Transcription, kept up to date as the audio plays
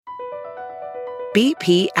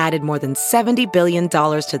BP added more than $70 billion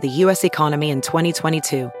to the U.S. economy in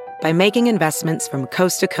 2022 by making investments from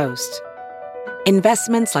coast to coast.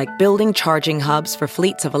 Investments like building charging hubs for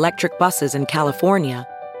fleets of electric buses in California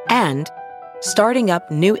and starting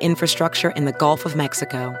up new infrastructure in the Gulf of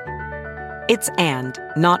Mexico. It's and,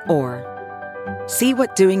 not or. See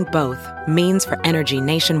what doing both means for energy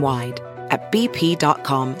nationwide at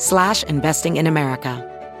bp.com/investing in America.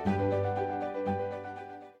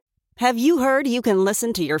 Have you heard you can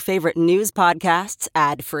listen to your favorite news podcasts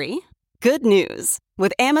ad-free? Good news.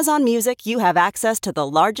 With Amazon Music, you have access to the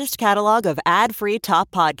largest catalog of ad-free top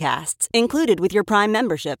podcasts included with your Prime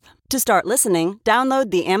membership. To start listening, download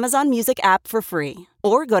the Amazon Music app for free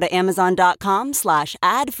or go to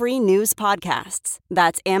amazon.com/ad-free news podcasts.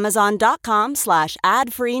 That's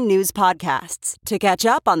amazon.com/ad-free news podcasts to catch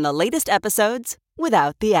up on the latest episodes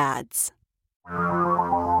without the ads.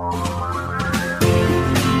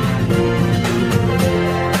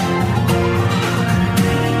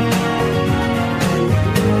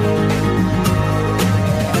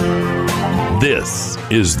 This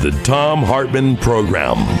is the Thom Hartmann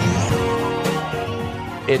Program.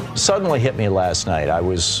 It suddenly hit me last night. I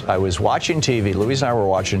was watching TV. Louise and I were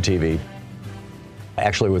watching TV,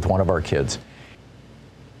 actually with one of our kids.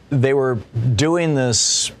 They were doing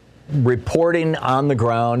this reporting on the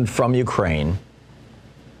ground from Ukraine.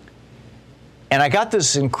 And I got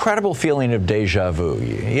this incredible feeling of deja vu.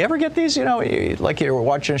 You ever get these, like you're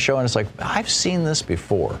watching a show and it's like, I've seen this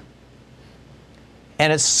before.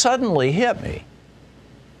 And it suddenly hit me.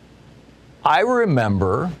 I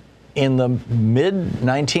remember in the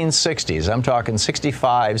mid-1960s, I'm talking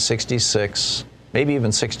 65, 66, maybe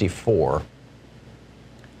even 64,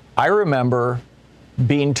 I remember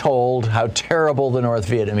being told how terrible the North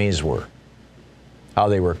Vietnamese were. How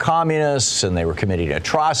they were communists and they were committing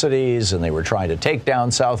atrocities and they were trying to take down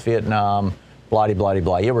South Vietnam, blah, blah,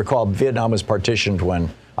 blah. You recall Vietnam was partitioned when,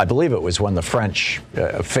 I believe it was when the French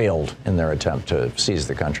failed in their attempt to seize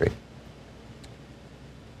the country.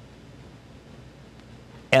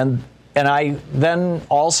 And I then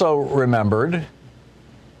also remembered,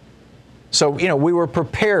 so, we were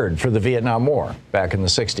prepared for the Vietnam War back in the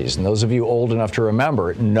 60s. And those of you old enough to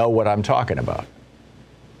remember know what I'm talking about.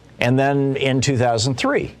 And then in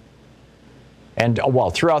 2003, and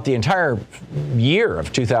throughout the entire year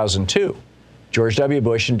of 2002, George W.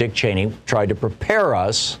 Bush and Dick Cheney tried to prepare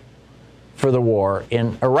us for the war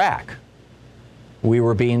in Iraq. We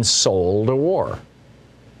were being sold a war.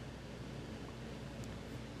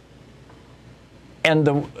 And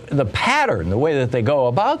the pattern, the way that they go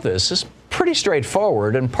about this is pretty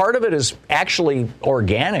straightforward, and part of it is actually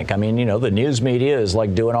organic. I mean, the news media is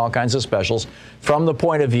like doing all kinds of specials from the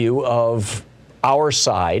point of view of our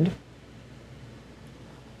side.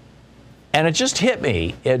 And it just hit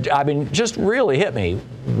me. Just really hit me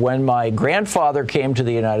when my grandfather came to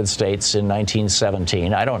the United States in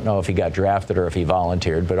 1917. I don't know if he got drafted or if he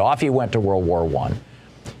volunteered, but off he went to World War I.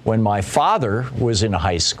 When my father was in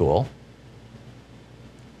high school,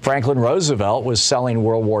 Franklin Roosevelt was selling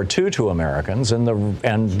World War II to Americans, and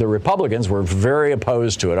the Republicans were very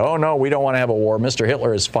opposed to it. Oh, no, we don't want to have a war. Mr.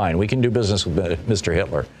 Hitler is fine. We can do business with Mr.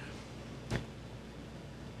 Hitler.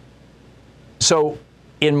 So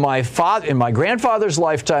in my grandfather's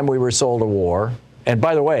lifetime, we were sold a war. And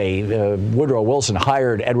by the way, Woodrow Wilson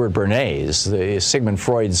hired Edward Bernays, Sigmund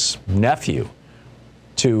Freud's nephew,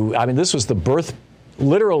 this was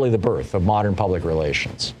literally the birth of modern public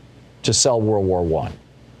relations, to sell World War I.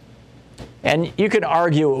 And you can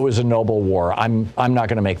argue it was a noble war. I'm not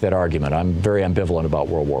going to make that argument. I'm very ambivalent about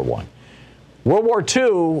World War I. World War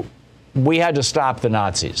II, we had to stop the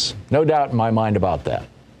Nazis. No doubt in my mind about that.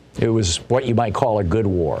 It was what you might call a good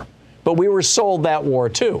war. But we were sold that war,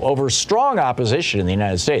 too, over strong opposition in the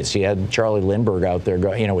United States. You had Charlie Lindbergh out there,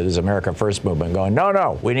 with his America First movement going,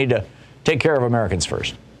 no, we need to take care of Americans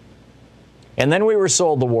first. And then we were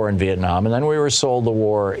sold the war in Vietnam, and then we were sold the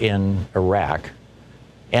war in Iraq.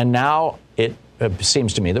 And now it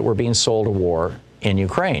seems to me that we're being sold a war in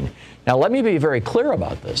Ukraine. Now, let me be very clear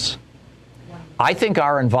about this. I think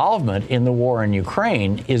our involvement in the war in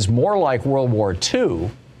Ukraine is more like World War II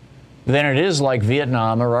than it is like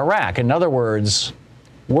Vietnam or Iraq. In other words,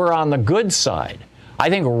 we're on the good side. I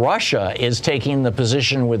think Russia is taking the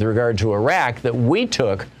position with regard to Iraq that we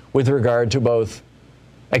took with regard to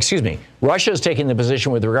Russia is taking the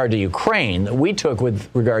position with regard to Ukraine that we took with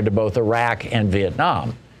regard to both Iraq and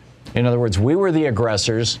Vietnam. In other words, we were the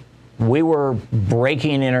aggressors. We were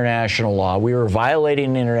breaking international law. We were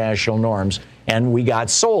violating international norms, and we got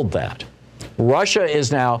sold that. Russia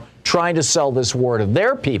is now trying to sell this war to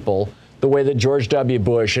their people the way that George W.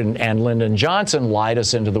 Bush and Lyndon Johnson lied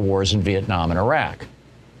us into the wars in Vietnam and Iraq.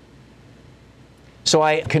 So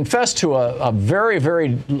I confess to a very,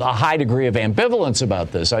 very high degree of ambivalence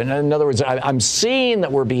about this. In other words, I'm seeing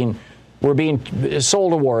that we're being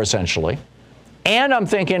sold a war, essentially. And I'm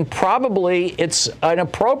thinking probably it's an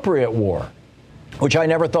appropriate war, which I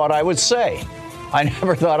never thought I would say. I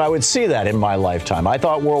never thought I would see that in my lifetime. I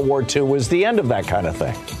thought World War II was the end of that kind of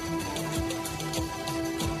thing.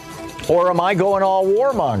 Or am I going all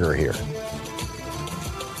warmonger here?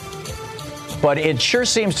 But it sure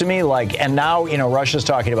seems to me like, and now, Russia's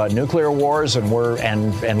talking about nuclear wars, and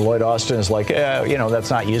and Lloyd Austin is like, that's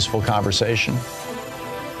not useful conversation.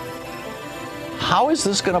 How is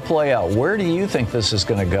this going to play out? Where do you think this is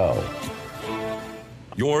going to go?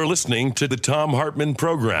 You're listening to the Thom Hartmann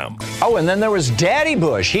Program. Oh, and then there was Daddy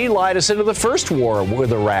Bush. He lied us into the first war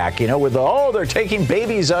with Iraq, with they're taking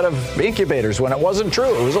babies out of incubators, when it wasn't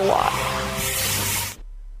true. It was a lie.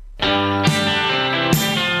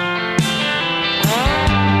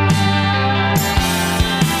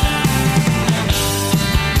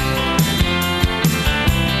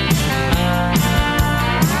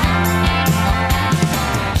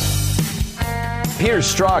 Peter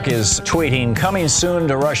Strzok is tweeting, coming soon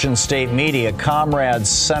to Russian state media, Comrade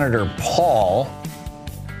Senator Paul.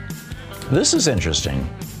 This is interesting.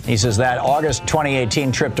 He says that August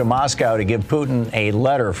 2018 trip to Moscow to give Putin a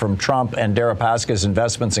letter from Trump and Deripaska's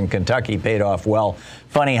investments in Kentucky paid off well.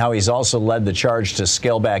 Funny how he's also led the charge to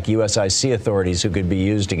scale back USIC authorities who could be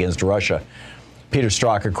used against Russia. Peter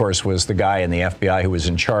Strzok, of course, was the guy in the FBI who was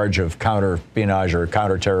in charge of counterespionage or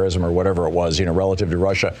counterterrorism or whatever it was, relative to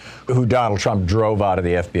Russia, who Donald Trump drove out of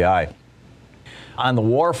the FBI. On the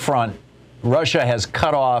war front, Russia has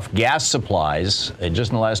cut off gas supplies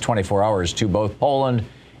just in the last 24 hours to both Poland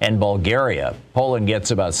and Bulgaria. Poland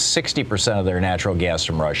gets about 60% of their natural gas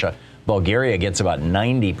from Russia. Bulgaria gets about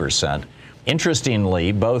 90%.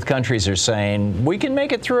 Interestingly, both countries are saying, we can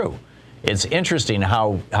make it through. It's interesting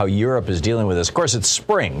how Europe is dealing with this. Of course, it's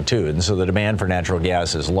spring, too, and so the demand for natural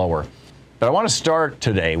gas is lower. But I want to start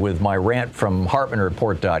today with my rant from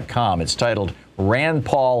HartmannReport.com. It's titled, Rand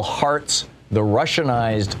Paul Hearts the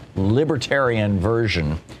Russianized Libertarian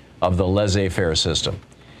Version of the Laissez-faire System.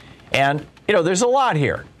 And, there's a lot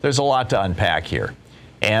here. There's a lot to unpack here.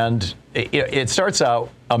 And it starts out,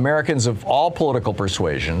 Americans of all political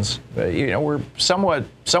persuasions, we're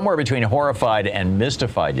somewhere between horrified and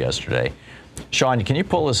mystified yesterday. Sean, can you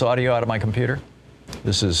pull this audio out of my computer?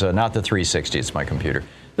 This is not the 360, it's my computer.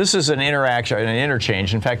 This is an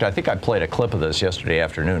interchange. In fact, I think I played a clip of this yesterday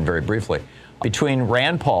afternoon very briefly, between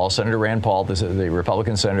Rand Paul, Senator Rand Paul, the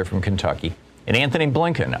Republican senator from Kentucky, and Anthony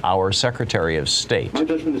Blinken, our Secretary of State. My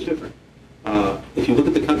judgment is different. If you look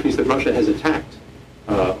at the countries that Russia has attacked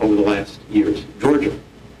over the last years, Georgia,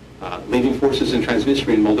 leaving forces in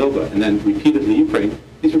Transnistria and Moldova, and then repeatedly Ukraine,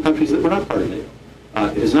 these are countries that were not part of NATO.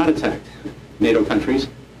 It has not attacked NATO countries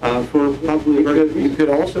for probably a very good reason. You could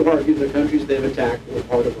also argue the countries they've attacked were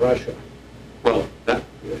part of Russia. Well, that...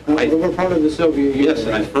 we're part of the Soviet Union. Yes,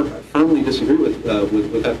 and I firmly disagree with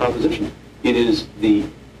that proposition. It is the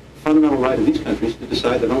fundamental right of these countries to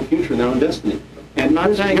decide their own future and their own destiny. And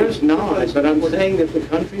I'm saying it's not, but I'm saying that the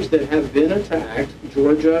countries that have been attacked,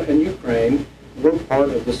 Georgia and Ukraine, were part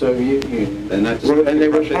of the Soviet Union. And they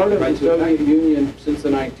were part of the Soviet Union since the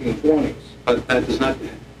 1920s. But that does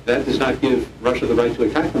not give Russia the right to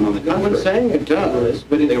attack them on the contrary. No one's saying it does,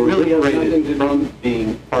 but they it were really has liberated nothing to do from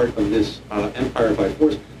being part of this empire by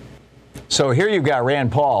force. So here you've got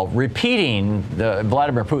Rand Paul repeating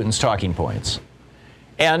Vladimir Putin's talking points.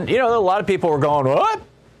 And, a lot of people were going, what?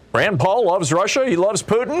 Rand Paul loves Russia? He loves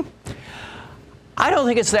Putin? I don't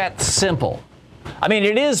think it's that simple. I mean,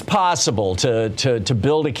 it is possible to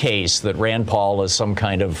build a case that Rand Paul is some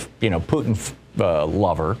kind of, Putin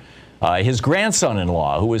lover. His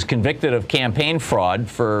grandson-in-law, who was convicted of campaign fraud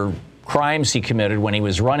for crimes he committed when he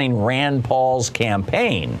was running Rand Paul's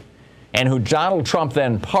campaign, and who Donald Trump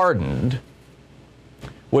then pardoned,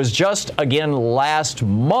 was just again last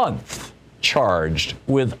month charged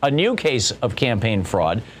with a new case of campaign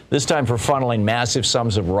fraud, this time for funneling massive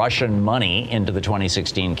sums of Russian money into the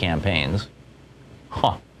 2016 campaigns.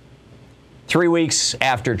 3 weeks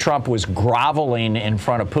after Trump was groveling in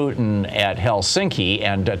front of Putin at Helsinki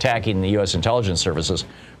and attacking the U.S. intelligence services,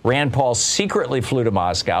 Rand Paul secretly flew to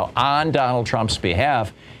Moscow on Donald Trump's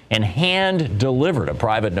behalf and hand-delivered a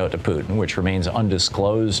private note to Putin, which remains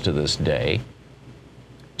undisclosed to this day.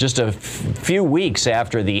 Just a few weeks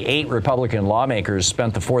after the 8 Republican lawmakers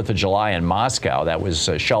spent the 4th of July in Moscow, that was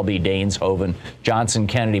Shelby, Daines, Hoeven, Johnson,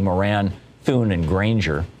 Kennedy, Moran, Thune, and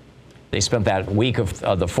Granger, They spent that week of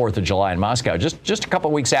the 4th of July in Moscow. Just a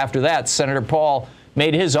couple weeks after that, Senator Paul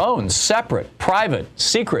made his own separate, private,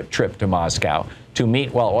 secret trip to Moscow to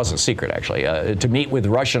meet, well, it wasn't secret actually, to meet with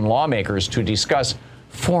Russian lawmakers to discuss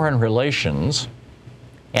foreign relations.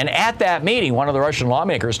 And at that meeting, one of the Russian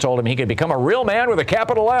lawmakers told him he could become a real man with a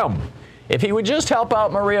capital M if he would just help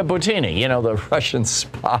out Maria Butina, the Russian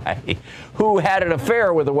spy who had an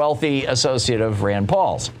affair with a wealthy associate of Rand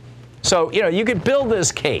Paul's. So, you could build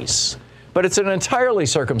this case, but it's an entirely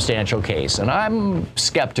circumstantial case, and I'm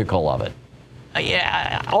skeptical of it.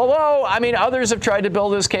 Yeah, although, others have tried to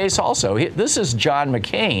build this case also. This is John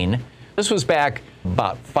McCain. This was back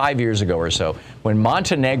about 5 years ago or so when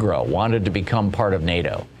Montenegro wanted to become part of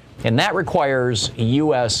NATO. And that requires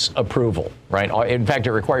U.S. approval, right? In fact,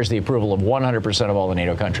 it requires the approval of 100% of all the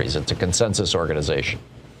NATO countries. It's a consensus organization.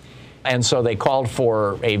 And so they called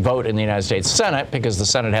for a vote in the United States Senate because the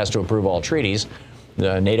Senate has to approve all treaties.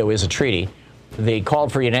 NATO is a treaty. They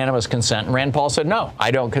called for unanimous consent, and Rand Paul said, no,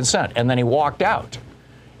 I don't consent. And then he walked out.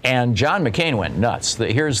 And John McCain went nuts.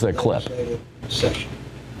 Here's the clip. Session.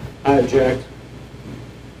 I object.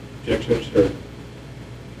 Objection, sir.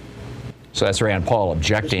 So that's Rand Paul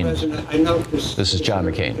objecting. Mr. President, I note this is John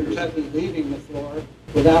McCain. Kentucky leaving the floor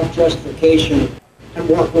without justification and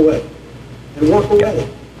walk away.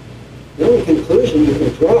 The only conclusion you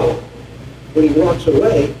can draw when he walks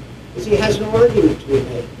away is he has no argument to be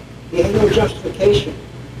made. He had no justification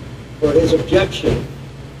for his objection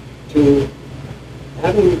to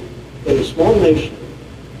having a small nation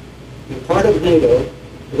be part of NATO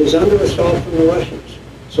that is under assault from the Russians.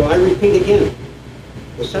 So I repeat again,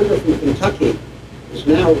 the senator from Kentucky is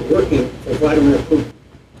now working for Vladimir Putin.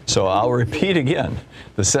 So I'll repeat again.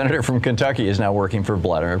 The senator from Kentucky is now working for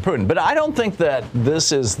Vladimir Putin. But I don't think that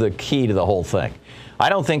this is the key to the whole thing. I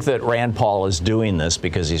don't think that Rand Paul is doing this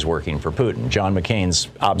because he's working for Putin, John McCain's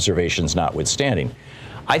observations notwithstanding.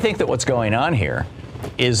 I think that what's going on here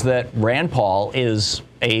is that Rand Paul is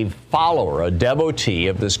a follower, a devotee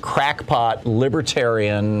of this crackpot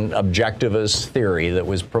libertarian objectivist theory that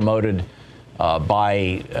was promoted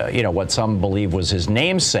by, what some believe was his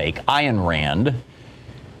namesake, Ayn Rand,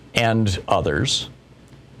 and others.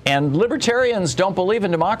 And libertarians don't believe in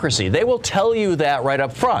democracy. They will tell you that right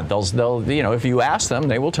up front. They'll if you ask them,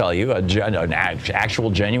 they will tell you, an actual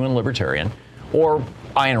genuine libertarian, or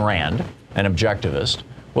Ayn Rand, an objectivist,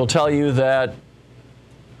 will tell you that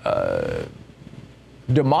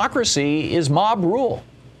democracy is mob rule.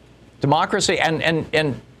 Democracy, and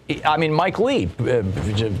Mike Lee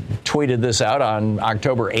tweeted this out on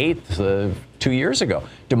October 8th, 2 years ago.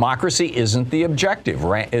 Democracy isn't the objective.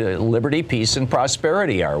 Liberty, peace, and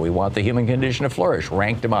prosperity are. We want the human condition to flourish.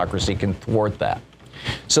 Rank democracy can thwart that.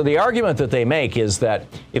 So the argument that they make is that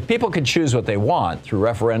if people can choose what they want through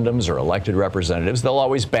referendums or elected representatives, they'll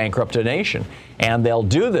always bankrupt a nation. And they'll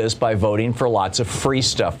do this by voting for lots of free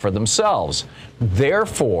stuff for themselves.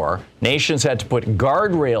 Therefore, nations had to put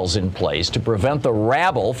guardrails in place to prevent the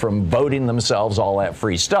rabble from voting themselves all that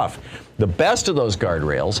free stuff. The best of those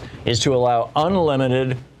guardrails is to allow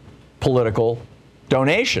unlimited political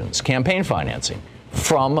donations, campaign financing,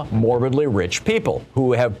 from morbidly rich people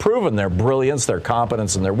who have proven their brilliance, their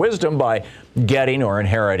competence, and their wisdom by getting or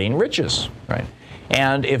inheriting riches, right?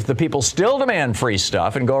 And if the people still demand free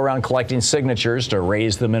stuff and go around collecting signatures to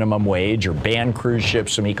raise the minimum wage or ban cruise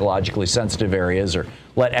ships from ecologically sensitive areas or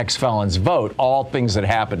let ex-felons vote, all things that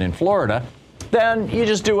happened in Florida, then you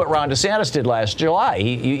just do what Ron DeSantis did last July.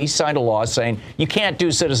 He signed a law saying you can't do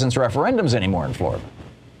citizens' referendums anymore in Florida.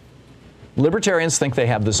 Libertarians think they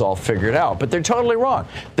have this all figured out, but they're totally wrong.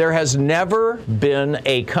 There has never been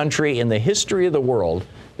a country in the history of the world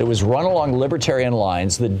that was run along libertarian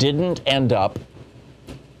lines that didn't end up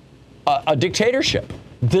a dictatorship.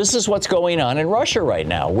 This is what's going on in Russia right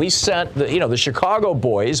now. We sent the Chicago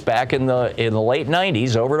boys back in the late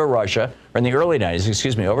 90s over to Russia, or in the early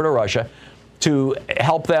 90s, over to Russia to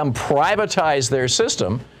help them privatize their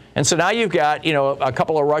system. And so now you've got, a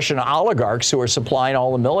couple of Russian oligarchs who are supplying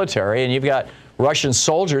all the military, and you've got Russian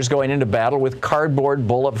soldiers going into battle with cardboard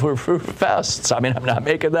bulletproof vests. I'm not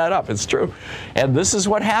making that up. It's true. And this is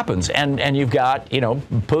what happens. And you've got,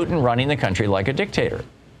 Putin running the country like a dictator.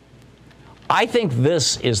 I think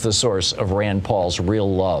this is the source of Rand Paul's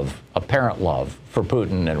real love, apparent love for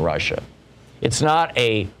Putin and Russia. It's not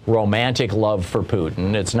a romantic love for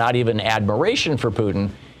Putin. It's not even admiration for Putin.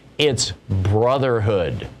 It's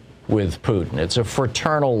brotherhood with Putin. It's a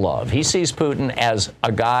fraternal love. He sees Putin as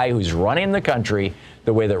a guy who's running the country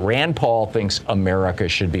the way that Rand Paul thinks America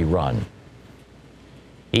should be run.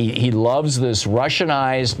 He loves this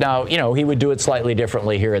Russianized. Now, he would do it slightly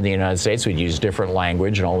differently here in the United States. We'd use different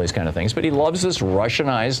language and all these kind of things. But he loves this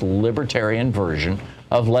Russianized libertarian version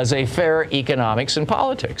of laissez-faire economics and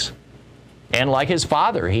politics. And like his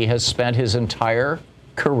father, he has spent his entire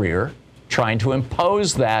career trying to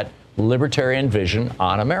impose that libertarian vision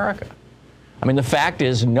on America. I mean, the fact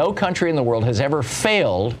is, no country in the world has ever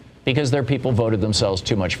failed because their people voted themselves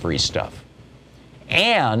too much free stuff.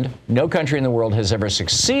 And no country in the world has ever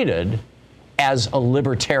succeeded as a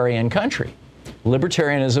libertarian country.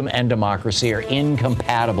 Libertarianism and democracy are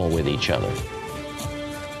incompatible with each other.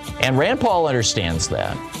 And Rand Paul understands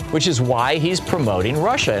that, which is why he's promoting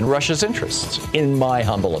Russia and Russia's interests, in my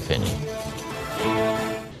humble opinion.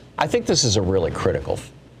 I think this is a really critical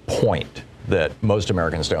point that most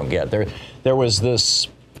Americans don't get. There was this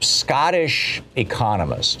Scottish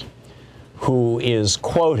economist who is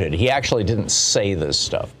quoted, he actually didn't say this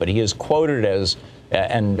stuff, but he is quoted as,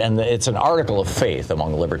 and it's an article of faith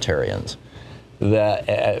among libertarians, that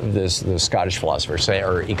the Scottish philosopher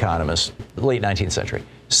or economist, late 19th century,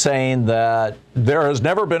 saying that there has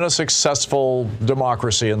never been a successful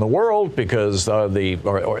democracy in the world because or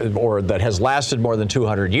that has lasted more than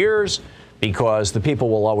 200 years because the people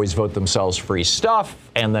will always vote themselves free stuff,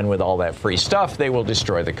 and then with all that free stuff, they will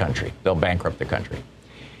destroy the country. They'll bankrupt the country.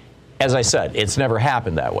 As I said, it's never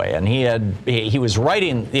happened that way. And he was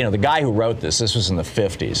writing, the guy who wrote this was in the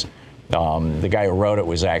 50s. The guy who wrote it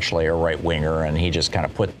was actually a right-winger, and he just kind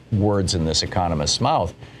of put words in this economist's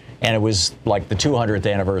mouth. And it was like the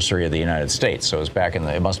 200th anniversary of the United States, so it was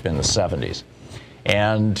it must have been the 70s.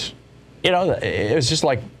 And, it was just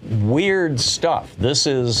like weird stuff. This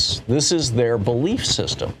is their belief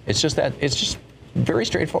system. It's just very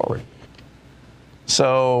straightforward.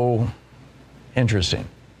 So, interesting.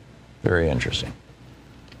 Very interesting.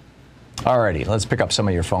 All righty, let's pick up some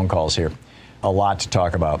of your phone calls here. A lot to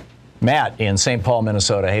talk about. Matt in St. Paul,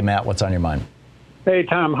 Minnesota. Hey, Matt, what's on your mind? Hey,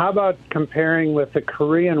 Tom, how about comparing with the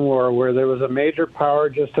Korean War, where there was a major power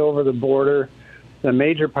just over the border? The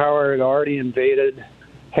major power had already invaded,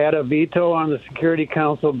 had a veto on the Security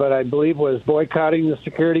Council, but I believe was boycotting the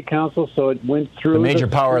Security Council, so it went through. The major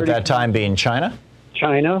power at that time being China?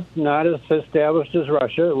 China, not as established as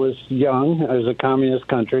Russia. It was young as a communist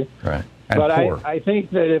country. Right. And but poor. I think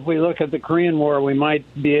that if we look at the Korean War, we might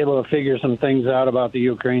be able to figure some things out about the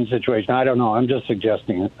Ukraine situation. I don't know. I'm just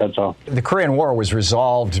suggesting it. That's all. The Korean War was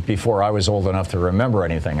resolved before I was old enough to remember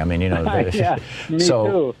anything. I mean, yeah, me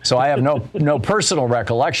too. So I have no personal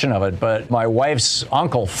recollection of it, but my wife's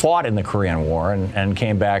uncle fought in the Korean War and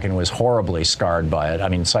came back and was horribly scarred by it. I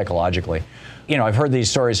mean, psychologically. I've heard these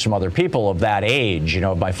stories from other people of that age,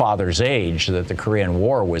 of my father's age, that the Korean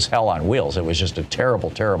War was hell on wheels. It was just a terrible,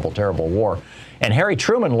 terrible, terrible war. And Harry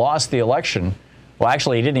Truman lost the election. Well,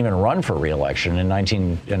 actually, he didn't even run for re-election in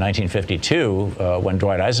 1952 when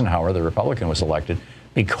Dwight Eisenhower, the Republican, was elected,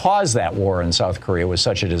 because that war in South Korea was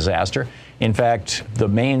such a disaster. In fact, the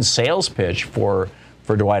main sales pitch for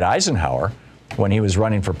Dwight Eisenhower when he was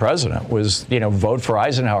running for president was, vote for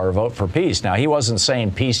Eisenhower, vote for peace. Now, he wasn't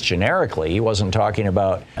saying peace generically. He wasn't talking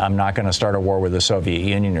about, I'm not going to start a war with the Soviet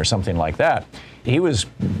Union or something like that. He was,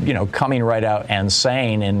 coming right out and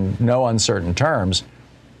saying in no uncertain terms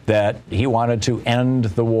that he wanted to end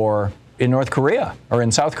the war in North Korea or in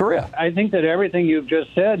South Korea. I think that everything you've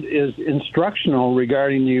just said is instructional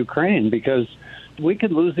regarding the Ukraine, because we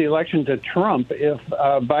could lose the election to Trump if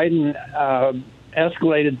Biden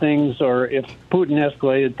escalated things, or if Putin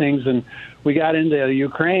escalated things and we got into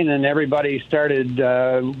Ukraine and everybody started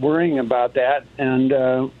worrying about that, and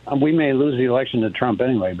we may lose the election to Trump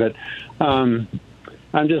anyway. But I'm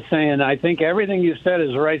just saying, I think everything you said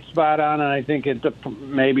is right spot on, and I think it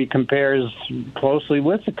maybe compares closely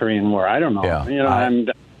with the Korean War. I don't know.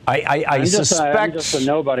 Yeah, I suspect I'm just a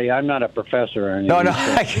nobody. I'm not a professor or anything. No,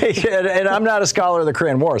 and I'm not a scholar of the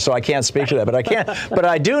Korean War, so I can't speak to that. But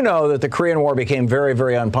I do know that the Korean War became very,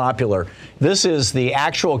 very unpopular. This is the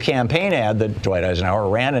actual campaign ad that Dwight Eisenhower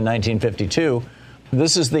ran in 1952.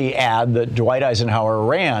 This is the ad that Dwight Eisenhower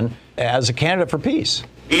ran as a candidate for peace.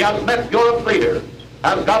 He has met Europe's leaders,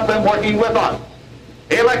 has got them working with us.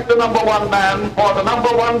 Elect the number one man for the number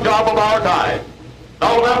one job of our time.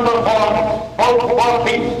 November 4th, vote for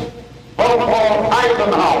peace. Vote for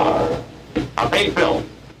Eisenhower. A paid bill.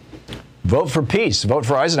 Vote for peace. Vote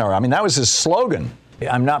for Eisenhower. I mean, that was his slogan.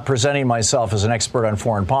 I'm not presenting myself as an expert on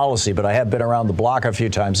foreign policy, but I have been around the block a few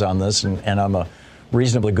times on this, and I'm a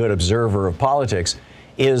reasonably good observer of politics,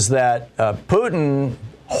 is that Putin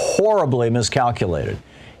horribly miscalculated.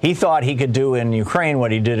 He thought he could do in Ukraine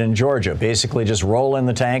what he did in Georgia, basically just roll in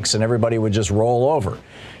the tanks and everybody would just roll over.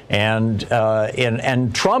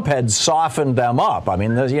 And Trump had softened them up. I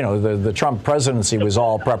mean, the Trump presidency was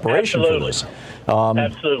all preparation for this.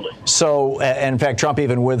 Absolutely. So, in fact, Trump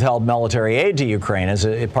even withheld military aid to Ukraine as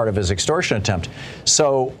a part of his extortion attempt.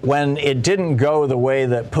 So when it didn't go the way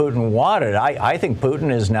that Putin wanted, I think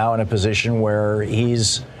Putin is now in a position where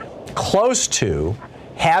he's close to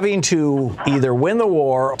having to either win the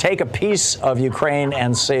war, take a piece of Ukraine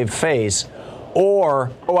and save face, or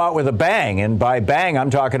go out with a bang. And by bang, I'm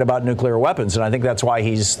talking about nuclear weapons. And I think that's why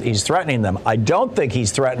he's threatening them. I don't think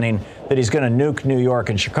he's threatening that he's going to nuke New York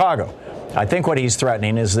and Chicago. I think what he's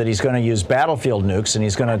threatening is that he's going to use battlefield nukes and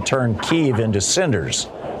he's going to turn Kyiv into cinders.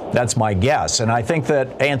 That's my guess. And I think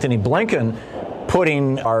that Anthony Blinken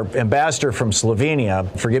putting our ambassador from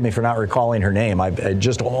Slovenia, forgive me for not recalling her name, I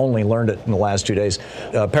just only learned it in the last 2 days.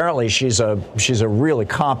 Apparently she's a really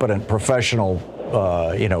competent professional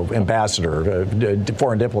ambassador,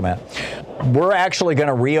 foreign diplomat. We're actually going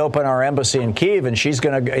to reopen our embassy in Kyiv, and she's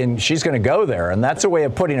going to go there, and that's a way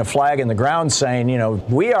of putting a flag in the ground, saying,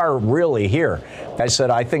 we are really here. I said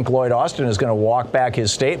I think Lloyd Austin is going to walk back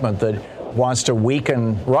his statement that wants to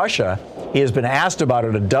weaken Russia. He has been asked about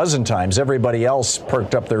it a dozen times. Everybody else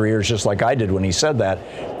perked up their ears just like I did when he said that,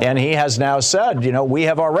 and he has now said, we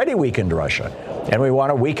have already weakened Russia, and we want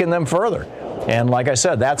to weaken them further. And like I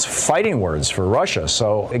said, that's fighting words for Russia.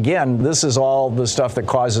 So again, this is all the stuff that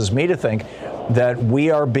causes me to think that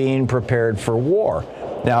we are being prepared for war.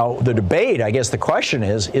 Now, the debate, I guess the question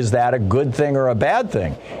is that a good thing or a bad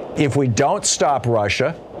thing? If we don't stop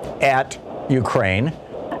Russia at Ukraine,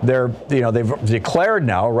 they've declared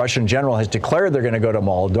now, a Russian general has declared they're going to go to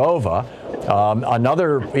Moldova.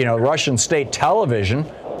 Another, Russian state television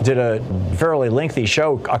did a fairly lengthy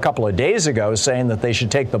show a couple of days ago saying that they should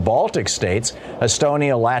take the Baltic states,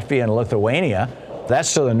 Estonia, Latvia, and Lithuania.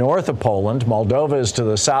 That's to the north of Poland. Moldova is to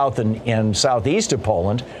the south and southeast of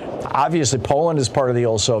Poland. Obviously, Poland is part of the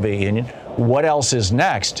old Soviet Union. What else is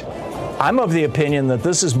next? I'm of the opinion that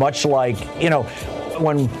this is much like,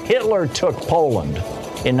 when Hitler took Poland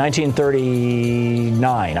in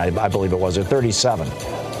 1939, I believe it was, or 37.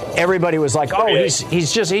 Everybody was like, oh,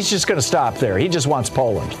 he's just going to stop there. He just wants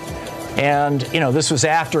Poland. And, this was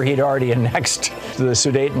after he'd already annexed the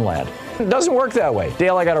Sudetenland. It doesn't work that way.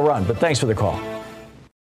 Dale, I got to run, but thanks for the call.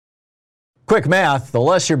 Quick math, the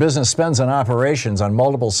less your business spends on operations, on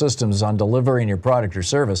multiple systems, on delivering your product or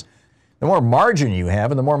service, the more margin you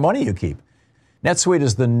have and the more money you keep. NetSuite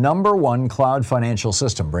is the #1 cloud financial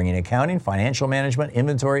system, bringing accounting, financial management,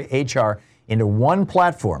 inventory, HR into one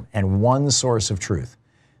platform and one source of truth.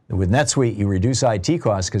 With NetSuite, you reduce IT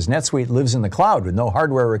costs because NetSuite lives in the cloud with no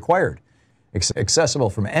hardware required, accessible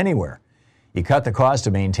from anywhere. You cut the cost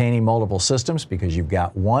of maintaining multiple systems because you've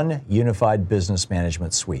got one unified business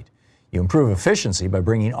management suite. You improve efficiency by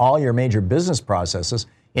bringing all your major business processes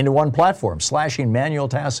into one platform, slashing manual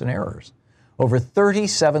tasks and errors. Over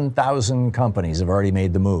 37,000 companies have already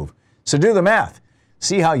made the move. So do the math.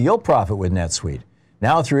 See how you'll profit with NetSuite.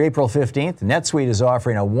 Now through April 15th, NetSuite is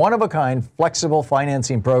offering a one-of-a-kind flexible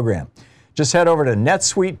financing program. Just head over to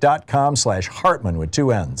netsuite.com/Hartman with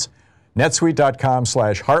 2 N's.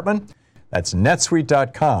 netsuite.com/Hartman. That's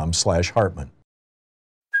netsuite.com/Hartman.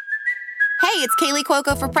 Hey, it's Kaylee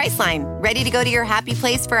Cuoco for Priceline. Ready to go to your happy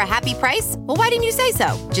place for a happy price? Well, why didn't you say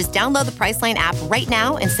so? Just download the Priceline app right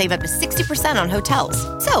now and save up to 60% on hotels.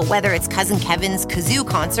 So whether it's Cousin Kevin's Kazoo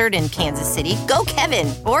Concert in Kansas City, go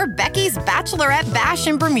Kevin, or Becky's Bachelorette Bash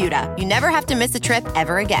in Bermuda, you never have to miss a trip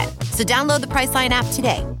ever again. So download the Priceline app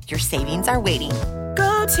today. Your savings are waiting.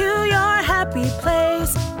 Go to your happy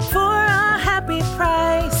place for a happy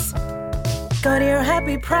price. Go to your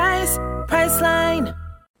happy price, Priceline.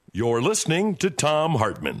 You're listening to Thom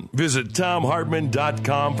Hartmann. Visit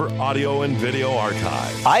ThomHartmann.com for audio and video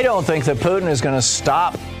archive. I don't think that Putin is going to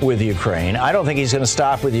stop with Ukraine. I don't think he's going to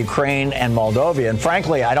stop with Ukraine and Moldova. And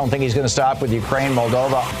frankly, I don't think he's going to stop with Ukraine,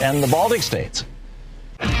 Moldova, and the Baltic states.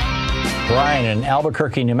 Brian in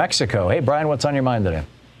Albuquerque, New Mexico. Hey, Brian, what's on your mind today?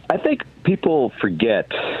 I think people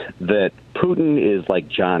forget that Putin is like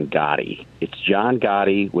John Gotti. It's John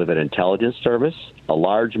Gotti with an intelligence service, a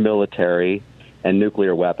large military, and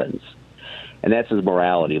nuclear weapons. And that's his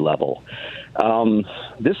morality level.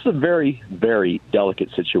 This is a very, very delicate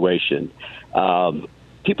situation.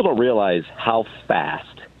 People don't realize how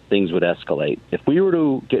fast things would escalate. If we were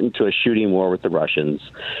to get into a shooting war with the Russians,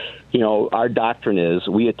 our doctrine is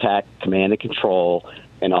we attack command and control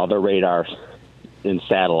and all their radar and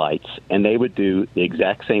satellites, and they would do the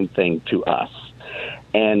exact same thing to us.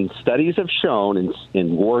 And studies have shown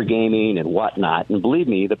in war gaming and whatnot, and believe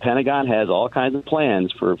me, the Pentagon has all kinds of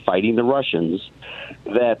plans for fighting the Russians,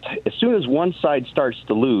 that as soon as one side starts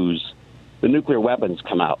to lose, the nuclear weapons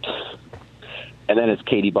come out, and then it's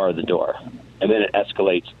Katie bar the door, and then it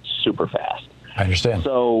escalates super fast. I understand.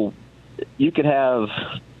 So you could have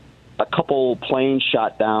a couple planes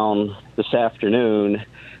shot down this afternoon,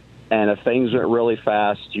 and if things went really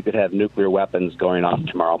fast, you could have nuclear weapons going off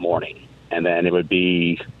tomorrow morning, and then it would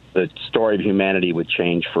be the story of humanity would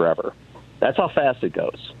change forever. That's how fast it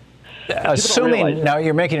goes. Assuming now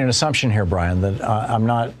you're making an assumption here, Brian, that I'm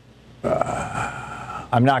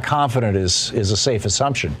not confident is a safe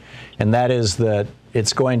assumption, and that is that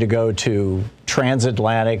it's going to go to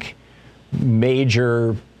transatlantic,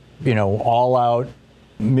 major, all-out,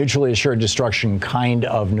 mutually assured destruction kind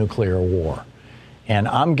of nuclear war. And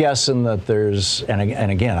I'm guessing that there's,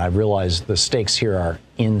 and again, I realize the stakes here are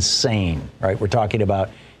insane, right? We're talking about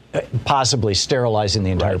possibly sterilizing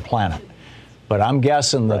the entire planet. But I'm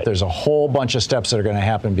guessing that there's a whole bunch of steps that are going to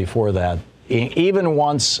happen before that, even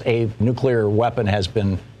once a nuclear weapon has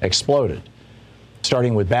been exploded,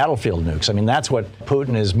 starting with battlefield nukes. I mean, that's what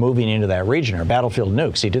Putin is moving into that region, or battlefield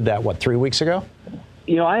nukes. He did that, 3 weeks ago?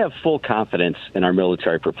 I have full confidence in our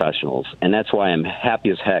military professionals, and that's why I'm happy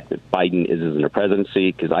as heck that Biden is in the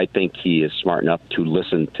presidency, because I think he is smart enough to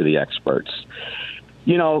listen to the experts.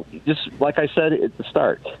 Just like I said at the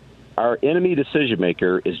start, our enemy decision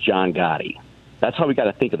maker is John Gotti. That's how we got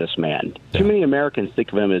to think of this man. Too many Americans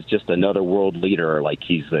think of him as just another world leader, like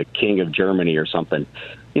he's the king of Germany or something.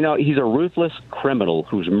 He's a ruthless criminal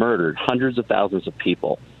who's murdered hundreds of thousands of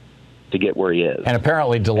people to get where he is. And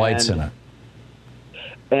apparently delights in it.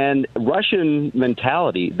 And Russian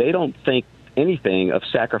mentality, they don't think anything of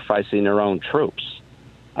sacrificing their own troops.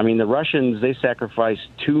 I mean, the Russians, they sacrificed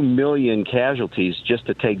 2 million casualties just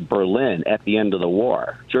to take Berlin at the end of the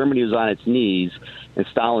war. Germany was on its knees, and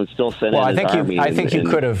Stalin still sent in his army. I think you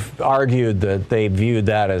could have argued that they viewed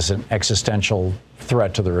that as an existential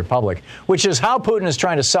threat to the Republic, which is how Putin is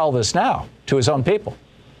trying to sell this now to his own people.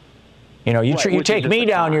 You take me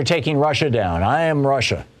down, you're taking Russia down. I am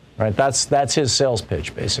Russia. Right, that's his sales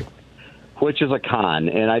pitch, basically. Which is a con,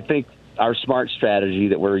 and I think our smart strategy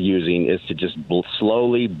that we're using is to just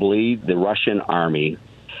slowly bleed the Russian army,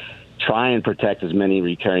 try and protect as many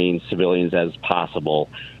Ukrainian civilians as possible,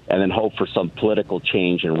 and then hope for some political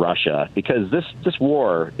change in Russia, because this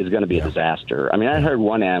war is going to be a disaster. I mean, I heard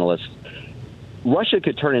one analyst, Russia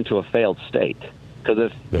could turn into a failed state, because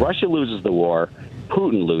if Russia loses the war,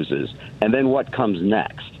 Putin loses, and then what comes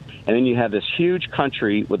next? And then you have this huge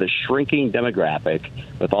country with a shrinking demographic,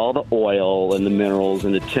 with all the oil and the minerals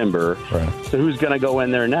and the timber. Right. So who's going to go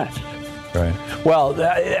in there next? Right. Well,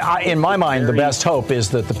 in my mind, the best hope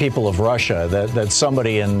is that the people of Russia, that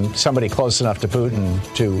somebody close enough to Putin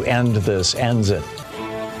to end this ends it.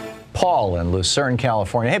 Paul in Lucerne,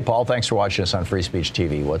 California. Hey, Paul, thanks for watching us on Free Speech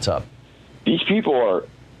TV. What's up? These people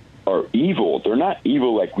are evil. They're not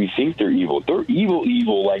evil like we think they're evil. They're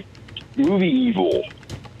evil like movie evil.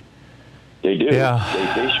 They do.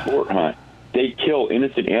 Yeah. They sport hunt. They kill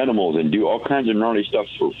innocent animals and do all kinds of gnarly stuff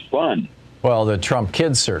for fun. Well, the Trump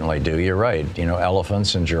kids certainly do. You're right.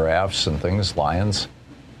 Elephants and giraffes and things, lions.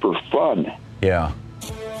 For fun. Yeah.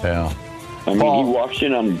 Yeah. I mean, he walks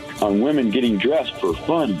in on women getting dressed for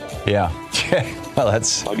fun. Yeah. Well,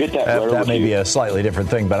 I'll get that. That may be a slightly different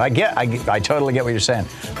thing, but I totally get what you're saying.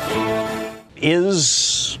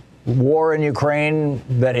 Is war in Ukraine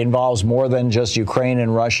that involves more than just Ukraine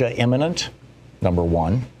and Russia imminent? Number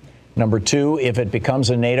one. Number two, if it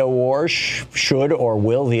becomes a NATO war, should or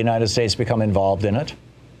will the United States become involved in it?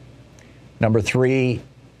 Number three,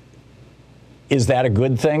 is that a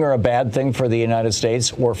good thing or a bad thing for the United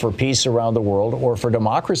States, or for peace around the world, or for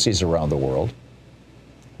democracies around the world?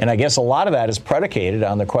 And I guess a lot of that is predicated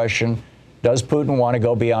on the question, does Putin want to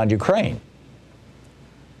go beyond Ukraine?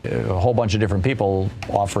 A whole bunch of different people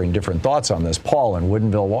offering different thoughts on this. Paul in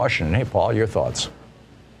Woodinville, Washington. Hey, Paul, your thoughts?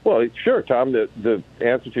 Well, sure, Tom. The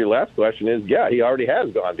answer to your last question is, yeah, he already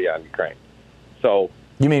has gone beyond Ukraine. So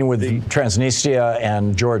you mean with Transnistria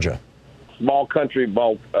and Georgia? Small country,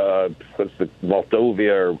 Moldova.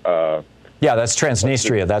 Yeah, that's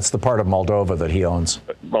Transnistria. That's the part of Moldova that he owns.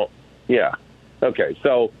 Well, yeah. Okay,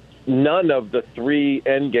 so none of the three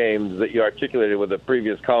end games that you articulated with the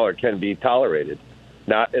previous caller can be tolerated.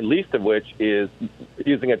 Not at least of which is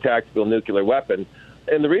using a tactical nuclear weapon.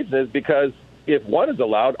 And the reason is because if one is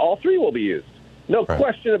allowed, all three will be used. No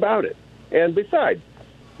question about it. And besides,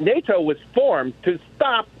 NATO was formed to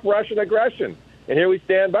stop Russian aggression. And here we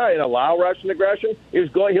stand by and allow Russian aggression.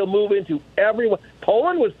 He'll move into everyone.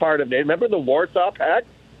 Poland was part of NATO. Remember the Warsaw Pact?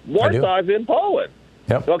 Warsaw is in Poland.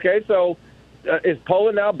 Yep. Okay, so is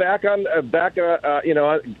Poland now back on?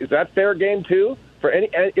 Is that fair game too?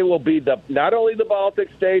 It will be not only the Baltic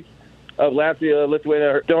states of Latvia,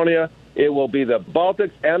 Lithuania, Estonia, it will be the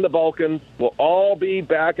Baltics and the Balkans will all be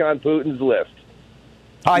back on Putin's list.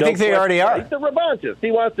 I think they already are. He's the revanchist.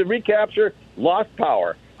 He wants to recapture lost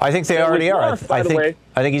power. I think they already are. I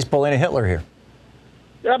think he's pulling a Hitler here.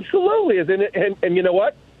 Absolutely. And you know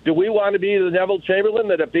what? Do we want to be the Neville Chamberlain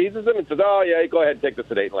that appeases him and says, "Oh yeah, go ahead and take the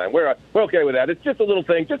Sudetenland. We're okay with that. It's just a little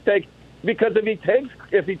thing. Just take." Because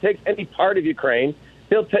if he takes any part of Ukraine,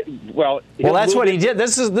 he'll take. Well, that's what he did.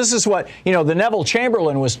 This is what the Neville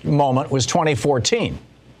Chamberlain moment was 2014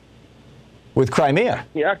 with Crimea.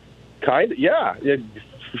 Yeah, kind of. Yeah,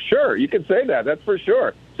 sure. You can say that. That's for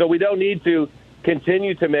sure. So we don't need to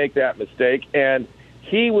continue to make that mistake. And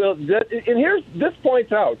he will. And this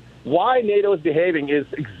points out why NATO is behaving is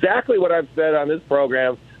exactly what I've said on this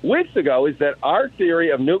program weeks ago. Is that our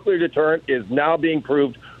theory of nuclear deterrent is now being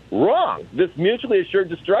proved wrong. This mutually assured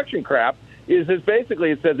destruction crap is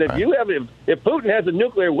basically, it says if Putin has a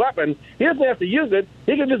nuclear weapon, he doesn't have to use it.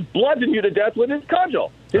 He can just bludgeon you to death with his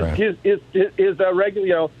cudgel. His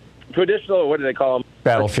regular, traditional, what do they call them?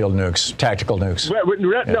 Battlefield nukes, tactical nukes.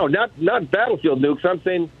 No, not battlefield nukes. I'm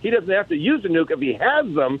saying he doesn't have to use a nuke. If he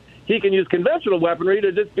has them, he can use conventional weaponry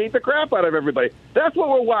to just beat the crap out of everybody. That's what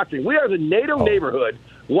we're watching. We are the NATO neighborhood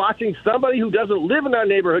watching somebody who doesn't live in our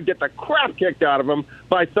neighborhood get the crap kicked out of them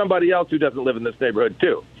by somebody else who doesn't live in this neighborhood,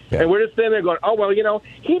 too. Yeah. And we're just sitting there going, oh, well,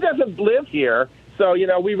 he doesn't live here, so,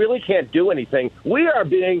 we really can't do anything. We are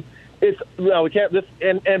being – we can't –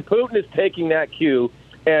 and Putin is taking that cue,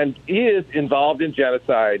 and he is involved in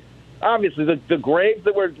genocide. Obviously, the graves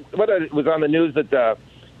that was on the news that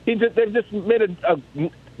they've just made a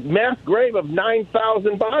mass grave of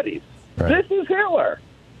 9,000 bodies. Right. This is Hitler.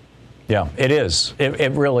 Yeah, it is.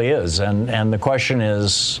 It really is. And the question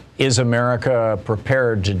is America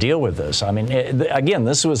prepared to deal with this? I mean, again,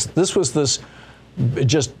 this was this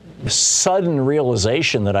just sudden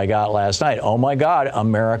realization that I got last night. Oh my God,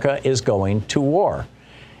 America is going to war.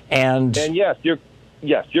 And yes, your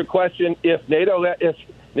question: if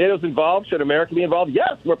NATO's involved, should America be involved?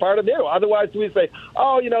 Yes, we're part of NATO. Otherwise, do we say,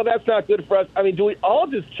 oh, that's not good for us? I mean, do we all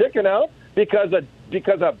just chicken out because a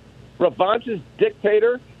revanchist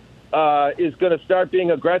dictator is going to start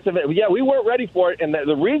being aggressive? Yeah, we weren't ready for it, and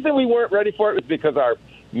the reason we weren't ready for it was because our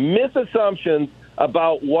misassumptions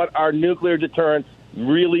about what our nuclear deterrence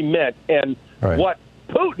really meant. And what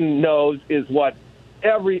Putin knows is what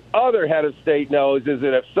every other head of state knows, is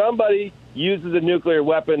that if somebody uses a nuclear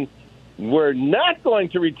weapon, we're not going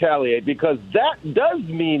to retaliate, because that does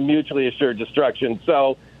mean mutually assured destruction.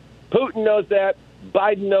 So Putin knows that.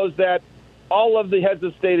 Biden knows that. All of the heads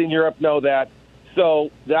of state in Europe know that.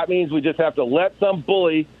 So that means we just have to let some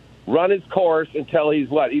bully run his course until he's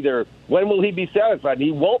when will he be satisfied? And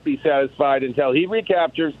he won't be satisfied until he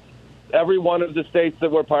recaptures every one of the states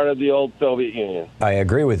that were part of the old Soviet Union. I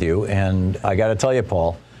agree with you. And I got to tell you,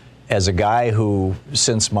 Paul, as a guy who,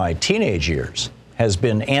 since my teenage years, has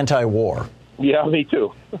been anti-war. Yeah, me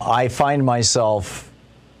too. I find myself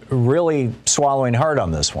really swallowing hard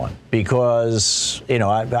on this one because,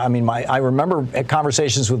 I remember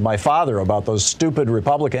conversations with my father about those stupid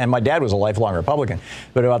Republicans, and my dad was a lifelong Republican,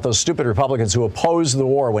 but about those stupid Republicans who opposed the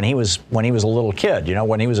war when he was a little kid,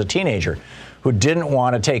 when he was a teenager, who didn't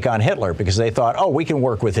want to take on Hitler because they thought, oh, we can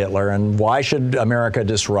work with Hitler, and why should America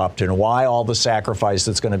disrupt, and why all the sacrifice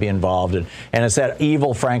that's going to be involved, and it's that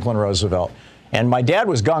evil Franklin Roosevelt. And my dad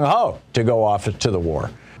was gung-ho to go off to the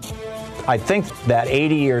war. I think that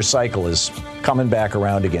 80-year cycle is coming back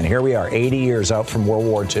around again. Here we are, 80 years out from World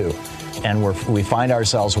War II, and we find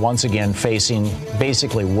ourselves once again facing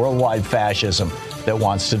basically worldwide fascism that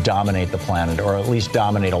wants to dominate the planet, or at least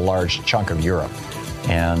dominate a large chunk of Europe.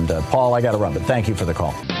 And Paul, I got to run, but thank you for the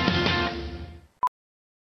call.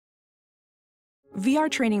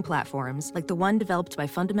 VR training platforms, like the one developed by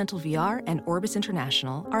Fundamental VR and Orbis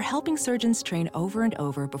International, are helping surgeons train over and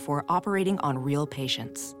over before operating on real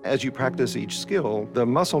patients. As you practice each skill, the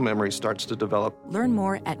muscle memory starts to develop. Learn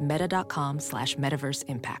more at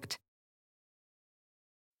meta.com/metaverseimpact.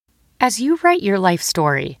 As you write your life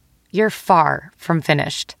story, you're far from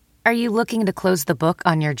finished. Are you looking to close the book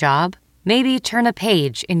on your job? Maybe turn a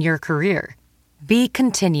page in your career? Be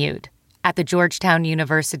continued at the Georgetown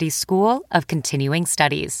University School of Continuing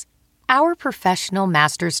Studies. Our professional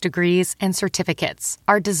master's degrees and certificates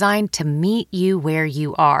are designed to meet you where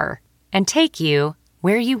you are and take you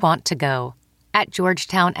where you want to go. At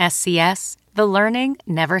Georgetown SCS, the learning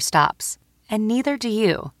never stops, and neither do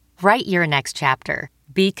you. Write your next chapter.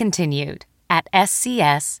 Be continued at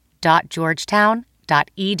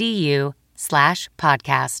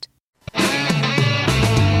scs.georgetown.edu/podcast.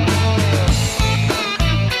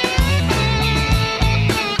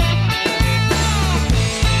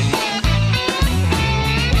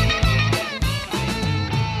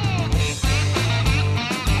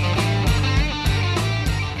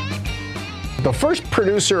 The first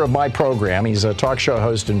producer of my program, he's a talk show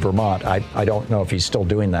host in Vermont. I don't know if he's still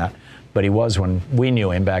doing that, but he was when we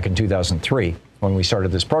knew him back in 2003 when we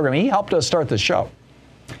started this program. He helped us start the show.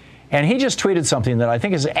 And he just tweeted something that I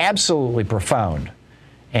think is absolutely profound.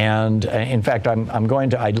 And in fact, I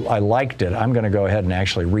liked it. I'm going to go ahead and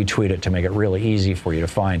actually retweet it to make it really easy for you to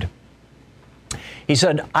find. He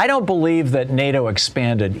said, I don't believe that NATO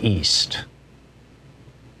expanded east.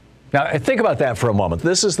 Now, think about that for a moment.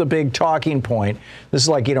 This is the big talking point. This is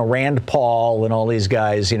like, Rand Paul and all these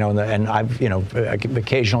guys, and I've, I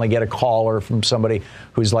occasionally get a caller from somebody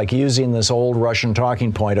who's like using this old Russian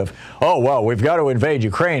talking point of, oh, well, we've got to invade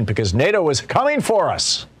Ukraine because NATO is coming for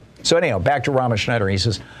us. So anyhow, back to Rama Schneider. He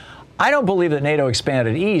says, I don't believe that NATO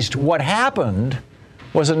expanded east. What happened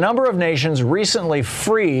was a number of nations recently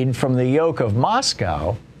freed from the yoke of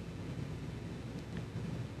Moscow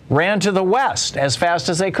ran to the west as fast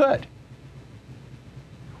as they could,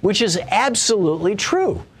 which is absolutely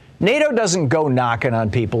true. NATO doesn't go knocking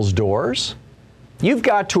on people's doors. You've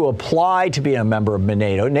got to apply to be a member of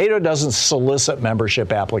NATO. NATO doesn't solicit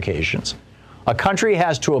membership applications. A country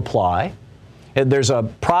has to apply. There's a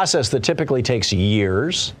process that typically takes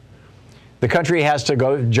years. The country has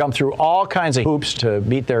to jump through all kinds of hoops to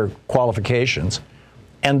meet their qualifications.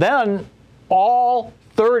 And then all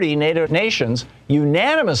 30 NATO nations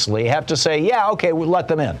unanimously have to say, yeah, okay, we'll let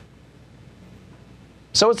them in.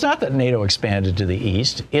 So it's not that NATO expanded to the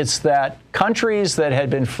east. It's that countries that had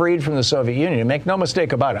been freed from the Soviet Union, and make no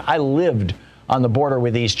mistake about it, I lived on the border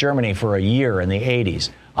with East Germany for a year in the 80s.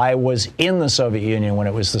 I was in the Soviet Union when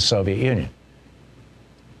it was the Soviet Union.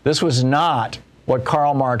 This was not what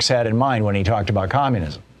Karl Marx had in mind when he talked about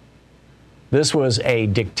communism. This was a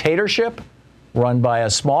dictatorship run by a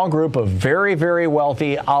small group of very, very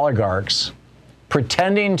wealthy oligarchs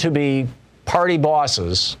pretending to be party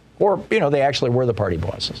bosses, or, they actually were the party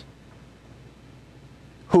bosses,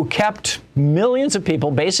 who kept millions of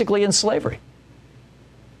people basically in slavery.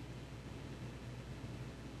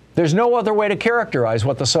 There's no other way to characterize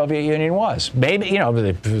what the Soviet Union was. Maybe,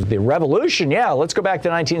 the revolution, yeah, let's go back to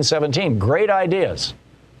 1917. Great ideas.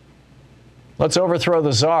 Let's overthrow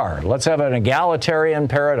the Tsar. Let's have an egalitarian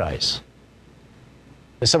paradise.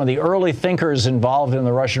 Some of the early thinkers involved in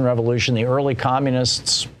the Russian Revolution, the early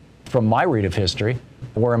communists, from my read of history,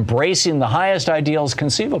 were embracing the highest ideals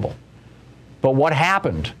conceivable. But what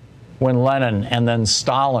happened when Lenin and then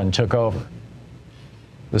Stalin took over?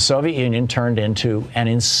 The Soviet Union turned into an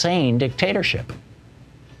insane dictatorship.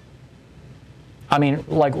 I mean,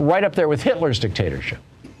 like right up there with Hitler's dictatorship.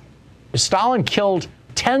 Stalin killed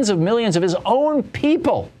tens of millions of his own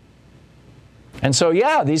people. And so,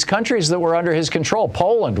 yeah, these countries that were under his control,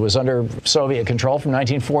 Poland was under Soviet control from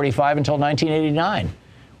 1945 until 1989,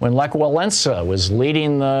 when Lech Walesa was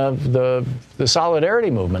leading the Solidarity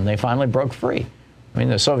movement. They finally broke free. I mean,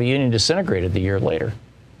 the Soviet Union disintegrated the year later.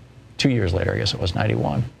 2 years later, I guess it was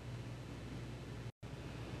 91.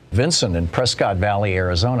 Vincent in Prescott Valley,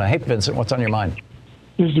 Arizona. Hey, Vincent, what's on your mind?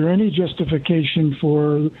 Is there any justification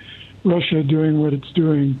for Russia doing what it's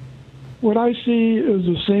doing? What I see is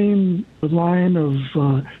the same line of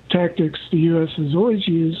tactics the U.S. has always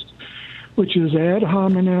used, which is ad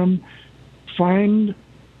hominem, find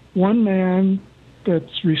one man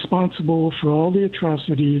that's responsible for all the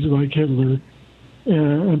atrocities like Hitler,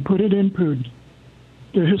 and put it in Putin.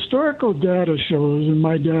 The historical data shows, and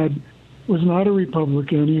my dad was not a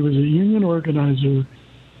Republican, he was a union organizer,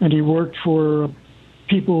 and he worked for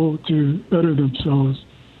people to better themselves.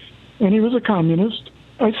 And he was a communist.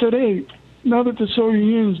 I said, hey, now that the Soviet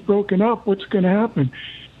Union is broken up, what's going to happen?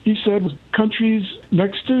 He said countries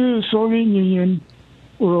next to the Soviet Union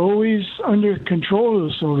were always under control of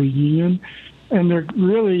the Soviet Union, and they're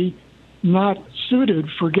really not suited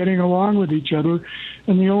for getting along with each other.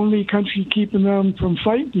 And the only country keeping them from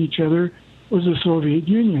fighting each other was the Soviet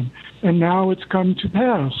Union. And now it's come to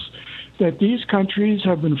pass that these countries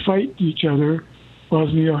have been fighting each other,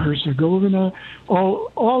 Bosnia-Herzegovina,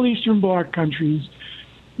 all Eastern Bloc countries.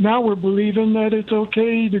 Now we're believing that it's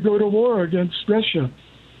okay to go to war against Russia.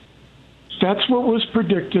 That's what was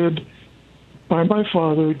predicted by my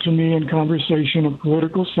father to me in conversation of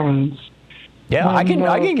political science. Yeah, I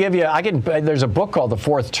can give you, there's a book called The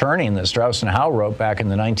Fourth Turning that Strauss and Howe wrote back in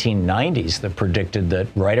the 1990s that predicted that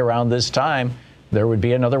right around this time there would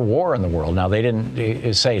be another war in the world. Now, they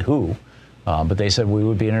didn't say who, but they said we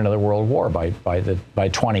would be in another world war by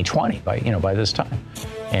 2020, by this time.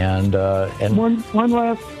 And one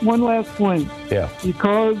last point. Yeah.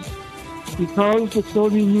 Because the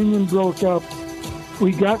Soviet Union broke up,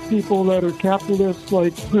 we got people that are capitalists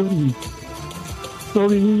like Putin.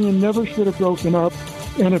 Soviet Union never should have broken up,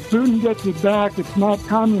 and if Putin gets it back, it's not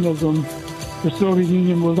communism, the Soviet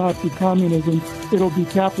Union will not be communism. It'll be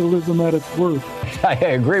capitalism at its worst. I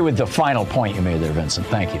agree with the final point you made there, Vincent.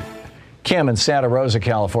 Thank you. Kim in Santa Rosa,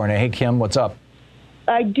 California. Hey, Kim, what's up?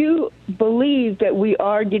 I do believe that we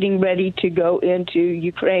are getting ready to go into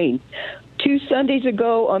Ukraine. 2 Sundays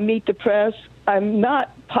ago on Meet the Press, I'm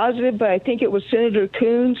not positive, but I think it was Senator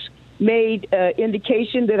Coons made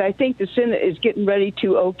indication that I think the Senate is getting ready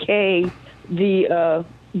to okay the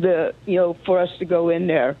for us to go in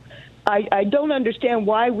there. I don't understand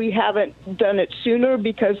why we haven't done it sooner,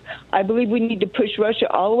 because I believe we need to push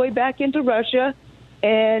Russia all the way back into Russia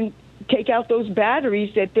and take out those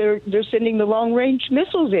batteries that they're sending the long-range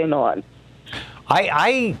missiles in on.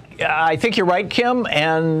 I think you're right, Kim,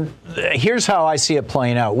 and here's how I see it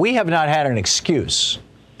playing out. We have not had an excuse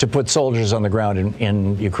to put soldiers on the ground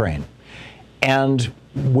in Ukraine. And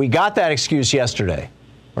we got that excuse yesterday,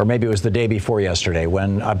 or maybe it was the day before yesterday,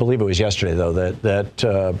 when, I believe it was yesterday, though,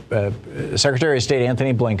 that Secretary of State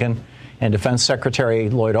Anthony Blinken and Defense Secretary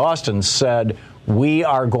Lloyd Austin said, we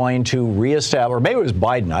are going to reestablish, or maybe it was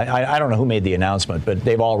Biden, I don't know who made the announcement, but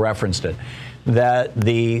they've all referenced it, that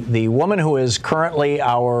the woman who is currently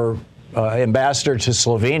our ambassador to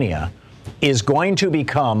Slovenia is going to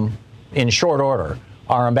become, in short order,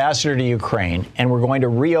 our ambassador to Ukraine, and we're going to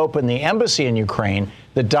reopen the embassy in Ukraine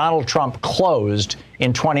that Donald Trump closed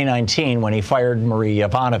in 2019 when he fired Marie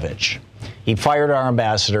Yovanovitch. He fired our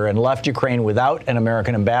ambassador and left Ukraine without an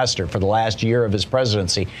American ambassador for the last year of his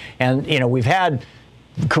presidency. And, we've had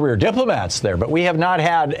career diplomats there, but we have not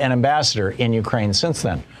had an ambassador in Ukraine since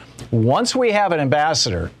then. Once we have an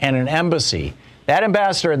ambassador and an embassy, that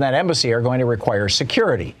ambassador and that embassy are going to require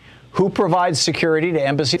security. Who provides security to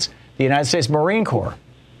embassies? The United States Marine Corps.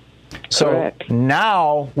 So correct.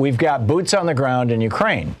 Now we've got boots on the ground in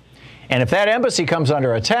Ukraine. And if that embassy comes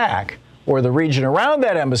under attack, or the region around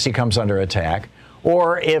that embassy comes under attack,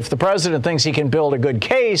 or if the president thinks he can build a good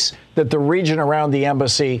case that the region around the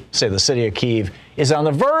embassy, say the city of Kyiv, is on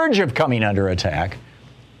the verge of coming under attack,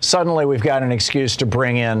 suddenly we've got an excuse to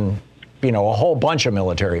bring in, a whole bunch of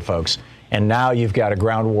military folks. And now you've got a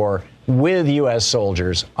ground war with U.S.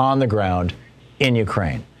 soldiers on the ground in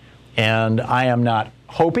Ukraine. And I am not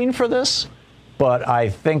hoping for this, but I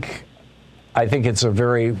think it's a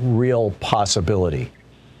very real possibility,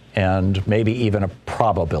 and maybe even a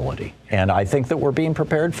probability. And I think that we're being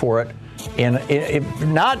prepared for it,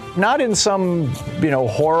 not in some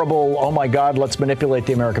horrible, oh my God, let's manipulate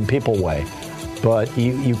the American people way. But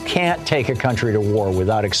you can't take a country to war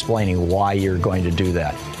without explaining why you're going to do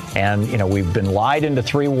that. And we've been lied into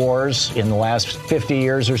 3 wars in the last 50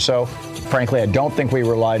 years or so. Frankly, I don't think we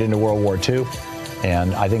were lied into World War II.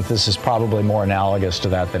 And I think this is probably more analogous to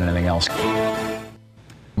that than anything else.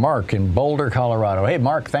 Mark in Boulder, Colorado. Hey,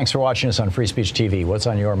 Mark, thanks for watching us on Free Speech TV. What's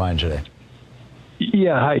on your mind today?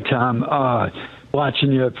 Yeah, hi, Tom.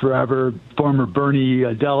 Watching you forever, former Bernie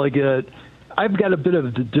delegate. I've got a bit of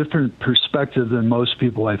a different perspective than most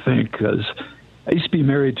people, I think, because I used to be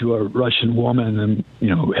married to a Russian woman and,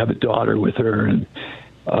 have a daughter with her, and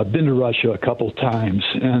been to Russia a couple times.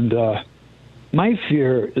 And my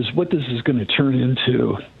fear is what this is going to turn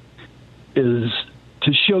into is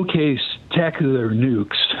to showcase tactical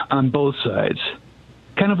nukes on both sides,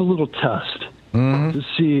 kind of a little test to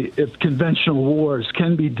see if conventional wars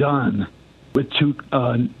can be done with 2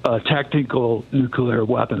 tactical nuclear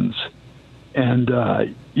weapons. And,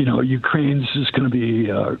 Ukraine's just going to be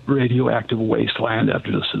a radioactive wasteland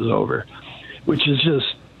after this is over, which is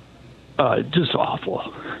just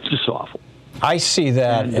awful. Just awful. I see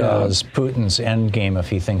that as Putin's end game if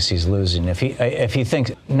he thinks he's losing. If he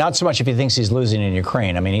thinks, not so much if he thinks he's losing in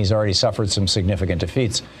Ukraine. I mean, he's already suffered some significant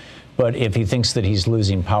defeats. But if he thinks that he's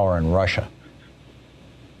losing power in Russia.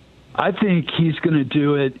 I think he's going to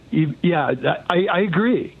do it. Yeah, I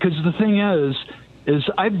agree. Because the thing is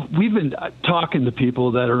we've been talking to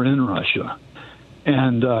people that are in Russia.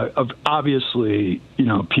 And obviously,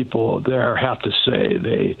 people there have to say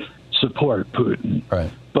they support Putin.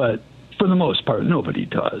 Right. But for the most part, nobody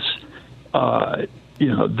does.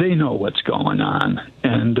 They know what's going on.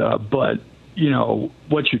 And but,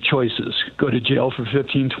 what's your choices? Go to jail for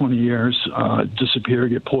 15, 20 years, disappear,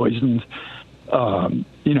 get poisoned.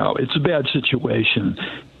 It's a bad situation.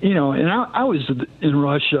 And I was in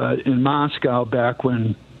Russia, in Moscow, back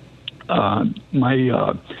when I'm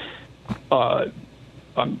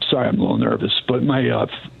sorry, I'm a little nervous, but my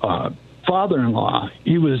father-in-law,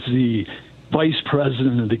 he was the vice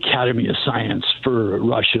president of the Academy of Science for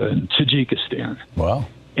Russia and Tajikistan. Wow.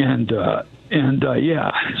 And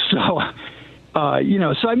yeah, so,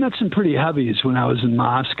 so I met some pretty heavies when I was in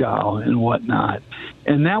Moscow and whatnot.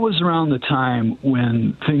 And that was around the time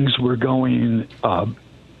when things were going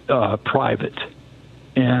private.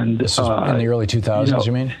 And this is in the early 2000s,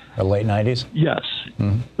 you mean? Or late 90s? Yes,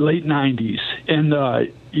 late 90s. And,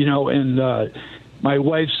 my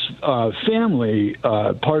wife's family,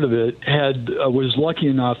 part of it, was lucky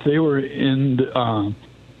enough. They were in,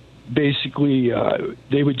 basically,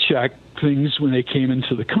 they would check things when they came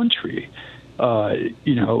into the country,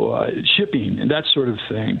 shipping and that sort of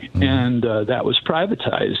thing. And that was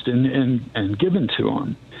privatized and given to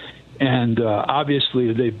them. And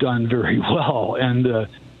obviously they've done very well. And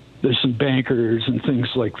there's some bankers and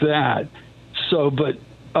things like that. So, but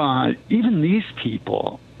even these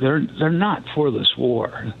people, they're not for this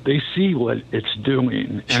war. They see what it's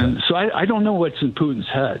doing. Sure. And so I don't know what's in Putin's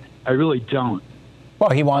head. I really don't. Well,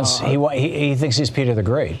 he wants he thinks he's Peter the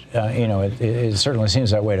Great. It certainly seems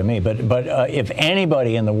that way to me. But if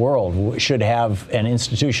anybody in the world should have an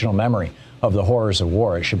institutional memory of the horrors of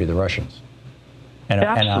war, it should be the Russians. And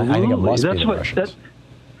I think it must be the Russians.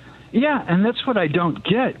 Yeah, and that's what I don't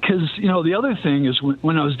get. Because, the other thing is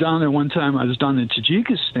when I was down there one time, I was down in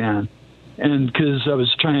Tajikistan, and because I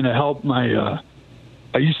was trying to help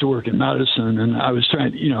I used to work in medicine, and I was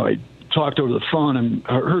trying, I talked over the phone, and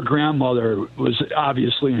her grandmother was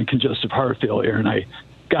obviously in congestive heart failure, and I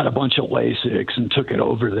got a bunch of Lasix and took it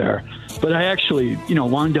over there. But I actually,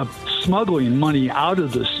 wound up smuggling money out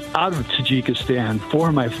of Tajikistan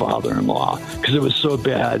for my father-in-law because it was so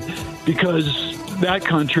bad, because that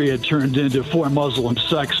country had turned into 4 Muslim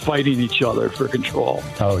sects fighting each other for control.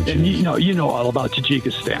 Oh, geez. And you know all about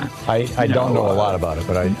Tajikistan. I don't know a lot about it,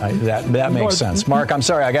 but that makes sense. Mark, I'm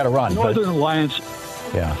sorry, I got to run. Northern Alliance.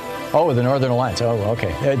 Yeah. Oh, the Northern Alliance. Oh,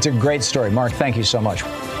 okay. It's a great story. Mark, thank you so much.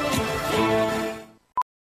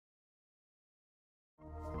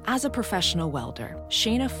 As a professional welder,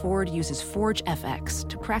 Shayna Ford uses Forge FX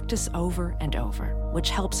to practice over and over, which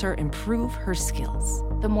helps her improve her skills.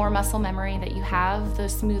 The more muscle memory that you have, the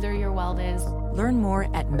smoother your weld is. Learn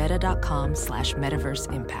more at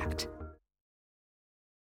meta.com/metaverseimpact.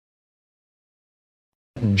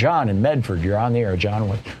 John in Medford, you're on the air. John,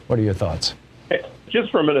 what are your thoughts?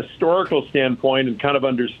 Just from an historical standpoint and kind of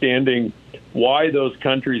understanding why those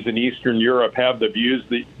countries in Eastern Europe have the views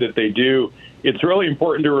that they do, it's really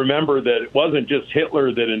important to remember that it wasn't just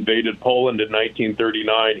Hitler that invaded Poland in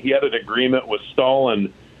 1939. He had an agreement with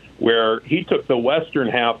Stalin where he took the western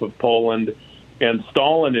half of Poland and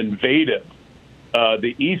Stalin invaded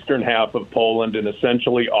the eastern half of Poland and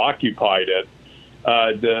essentially occupied it.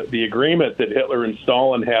 The agreement that Hitler and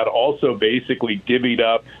Stalin had also basically divvied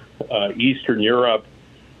up Eastern Europe,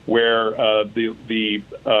 where the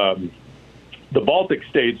Baltic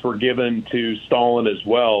states were given to Stalin as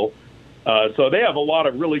well. So they have a lot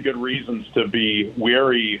of really good reasons to be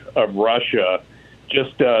wary of Russia,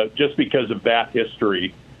 just because of that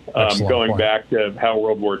history, going back to how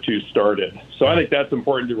World War II started. So I think that's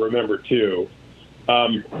important to remember too.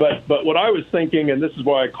 But what I was thinking, and this is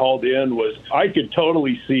why I called in, was I could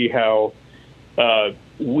totally see how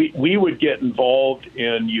we would get involved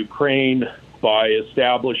in Ukraine by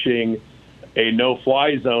establishing a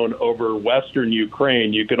no-fly zone over western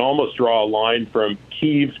Ukraine. You could almost draw a line from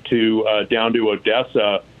Kyiv to down to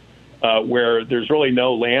Odessa, where there's really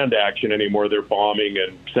no land action anymore. They're bombing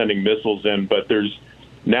and sending missiles in, but there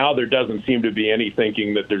doesn't seem to be any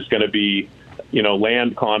thinking that there's going to be,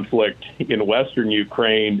 land conflict in western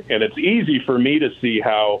Ukraine. And it's easy for me to see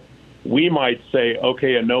how we might say,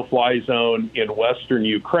 okay, a no-fly zone in western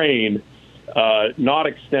Ukraine, not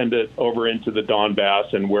extend it over into the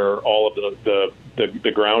Donbass and where all of the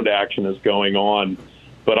ground action is going on.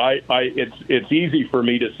 But it's easy for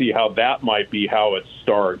me to see how that might be how it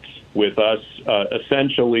starts, with us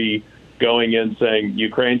essentially going in saying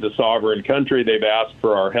Ukraine's a sovereign country. They've asked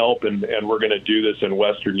for our help, and we're going to do this in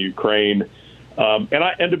western Ukraine.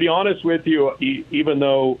 And to be honest with you, even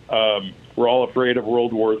though we're all afraid of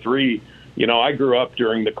World War III, I grew up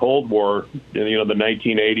during the Cold War in, the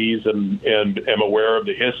 1980s and am aware of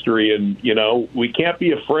the history. And, we can't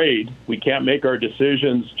be afraid. We can't make our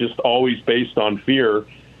decisions just always based on fear.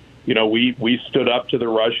 We stood up to the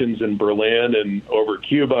Russians in Berlin and over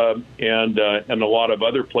Cuba and a lot of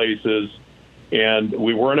other places. And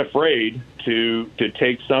we weren't afraid to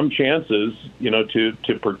take some chances,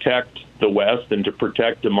 to protect the West and to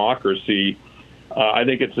protect democracy. I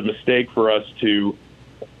think it's a mistake for us to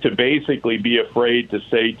basically be afraid to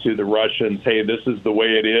say to the Russians, hey, this is the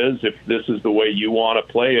way it is. If this is the way you want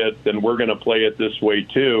to play it, then we're going to play it this way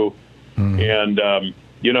too. And,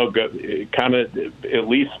 kind of at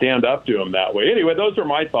least stand up to them that way. Anyway, those are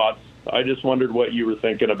my thoughts. I just wondered what you were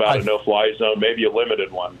thinking about a no-fly zone, maybe a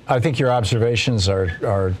limited one. I think your observations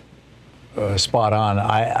are spot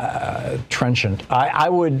on, trenchant. I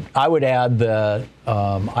would add that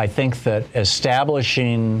I think that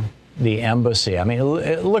establishing the embassy. I mean,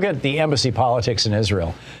 look at the embassy politics in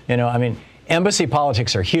Israel. Embassy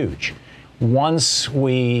politics are huge. Once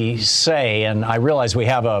we say, and I realize we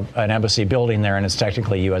have an embassy building there and it's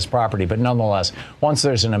technically U.S. property, but nonetheless, once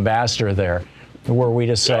there's an ambassador there, were we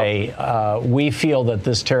to say, we feel that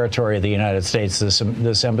this territory of the United States,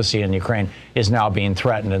 this embassy in Ukraine, is now being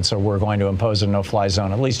threatened, and so we're going to impose a no-fly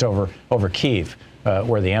zone, at least over Kyiv,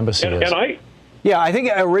 where the embassy is. Yeah, I think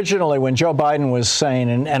originally when Joe Biden was saying,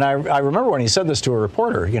 and I remember when he said this to a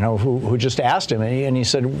reporter, who just asked him, and he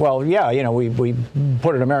said, well, yeah, we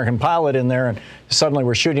put an American pilot in there, and suddenly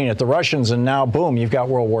we're shooting at the Russians, and now, boom, you've got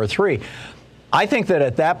World War III. I think that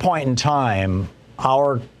at that point in time,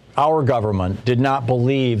 our government did not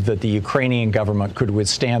believe that the Ukrainian government could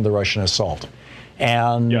withstand the Russian assault.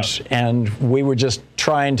 And we were just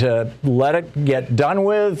trying to let it get done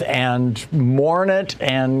with and mourn it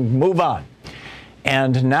and move on.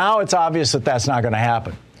 And now it's obvious that that's not going to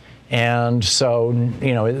happen. And so,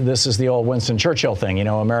 this is the old Winston Churchill thing.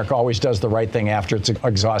 America always does the right thing after it's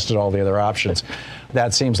exhausted all the other options.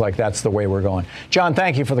 That seems like that's the way we're going. John,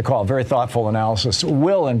 thank you for the call. Very thoughtful analysis.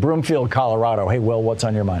 Will in Broomfield, Colorado. Hey, Will, what's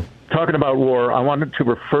on your mind? Talking about war, I wanted to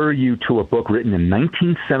refer you to a book written in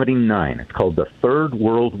 1979. It's called The Third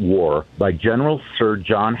World War by General Sir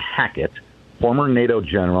John Hackett, former NATO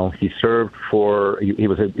general. He served he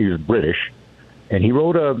was British. And he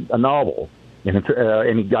wrote a novel, and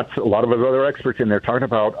he got a lot of other experts in there talking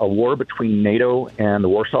about a war between NATO and the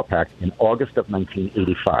Warsaw Pact in August of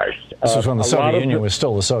 1985. This was when the Soviet Union was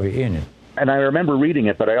still the Soviet Union. And I remember reading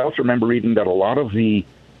it, but I also remember reading that a lot of the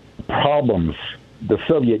problems the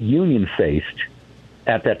Soviet Union faced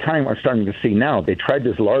at that time are starting to see now. They tried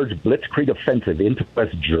this large blitzkrieg offensive into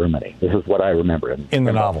West Germany. This is what I remember in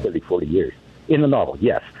the novel. 30, 40 years. In the novel,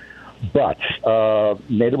 yes. But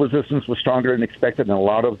NATO resistance was stronger than expected, and a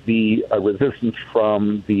lot of the resistance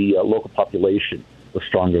from the local population was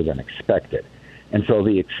stronger than expected. And so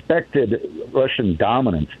the expected Russian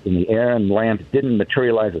dominance in the air and land didn't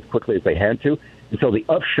materialize as quickly as they had to. And so the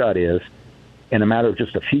upshot is, in a matter of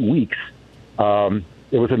just a few weeks,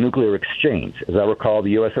 there was a nuclear exchange. As I recall,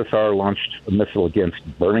 the USSR launched a missile against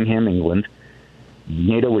Birmingham, England.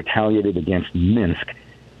 NATO retaliated against Minsk.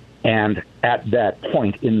 And at that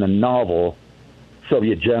point in the novel,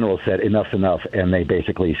 Soviet generals said enough's enough, and they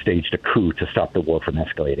basically staged a coup to stop the war from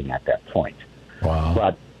escalating at that point. Wow.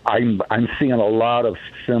 But I'm seeing a lot of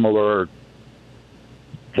similar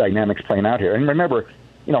dynamics playing out here. And remember,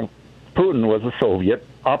 Putin was a Soviet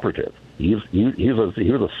operative. He was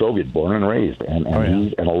a Soviet born and raised, and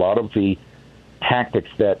a lot of the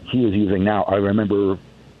tactics that he is using now, I remember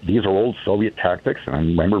these are old Soviet tactics, and I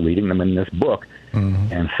remember reading them in this book.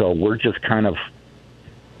 Mm-hmm. And so we're just kind of,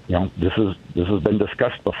 this has been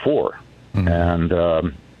discussed before, mm-hmm.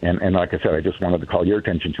 and like I said, I just wanted to call your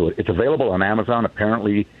attention to it. It's available on Amazon.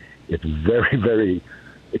 Apparently, it's very, very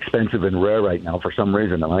expensive and rare right now. For some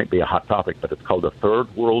reason, it might be a hot topic, but it's called The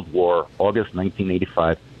Third World War, August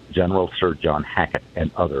 1985. General Sir John Hackett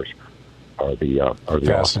and others are the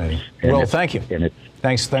fascinating. Well, thank you. And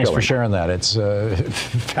thanks for sharing that. It's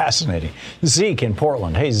fascinating. Zeke in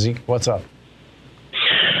Portland. Hey, Zeke, what's up?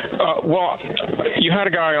 Well, you had a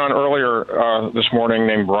guy on earlier this morning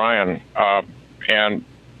named Brian, and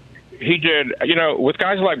he did, with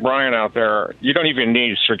guys like Brian out there, you don't even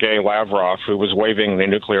need Sergei Lavrov, who was waving the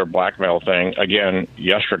nuclear blackmail thing again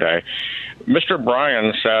yesterday. Mr.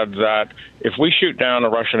 Brian said that if we shoot down a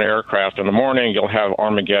Russian aircraft in the morning, you'll have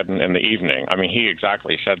Armageddon in the evening. I mean, he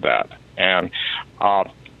exactly said that. And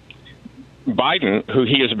Biden, who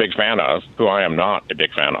he is a big fan of, who I am not a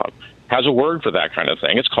big fan of, has a word for that kind of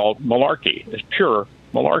thing. It's called malarkey. It's pure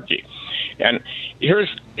malarkey. And here's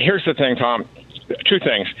the thing, Tom. Two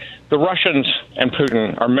things. The Russians and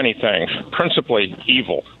Putin are many things, principally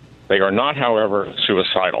evil. They are not, however,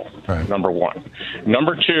 suicidal, right. Number one.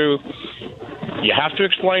 Number two, you have to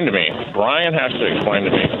explain to me, Brian has to explain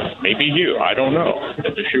to me, maybe you, I don't know,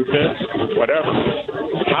 if the shoe fits, whatever.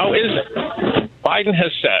 How is it? Biden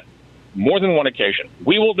has said, more than one occasion,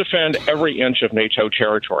 we will defend every inch of NATO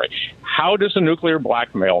territory. How does the nuclear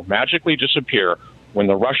blackmail magically disappear when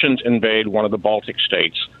the Russians invade one of the Baltic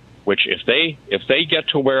states, which if they get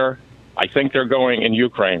to where I think they're going in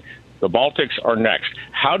Ukraine, the Baltics are next.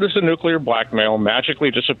 How does the nuclear blackmail magically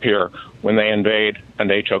disappear when they invade a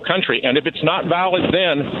NATO country? And if it's not valid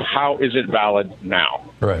then, how is it valid now?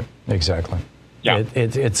 Right, exactly. Yeah.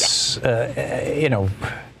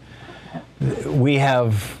 We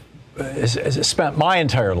have spent my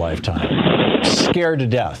entire lifetime scared to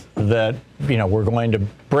death that we're going to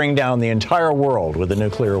bring down the entire world with a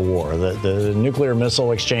nuclear war, the nuclear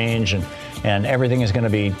missile exchange, and everything is going to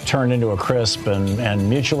be turned into a crisp and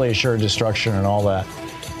mutually assured destruction and all that.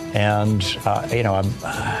 And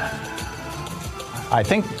I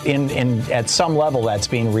think at some level that's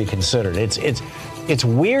being reconsidered. It's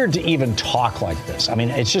weird to even talk like this. I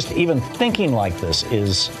mean, it's just even thinking like this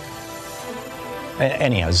is.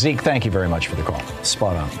 Anyhow, Zeke, thank you very much for the call.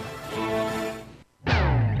 Spot on.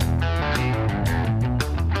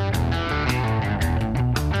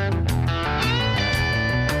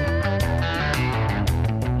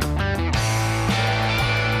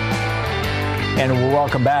 And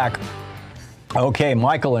welcome back. Okay,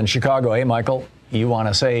 Michael in Chicago. Hey, Michael, you want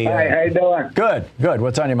to say? Hi, how you doing? Good.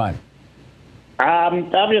 What's on your mind?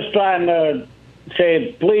 I'm just trying to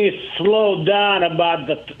say, please slow down about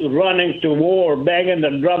the running to war, banging the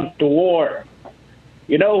drum to war.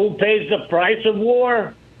 You know who pays the price of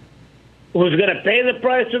war? Who's going to pay the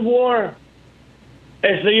price of war?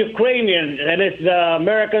 It's the Ukrainians, and it's the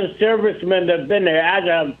American servicemen that've been there. As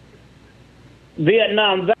a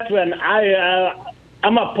Vietnam veteran,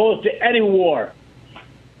 I'm opposed to any war.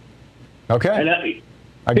 Okay. And,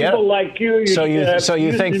 I get people it. like you. So you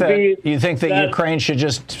think that Ukraine should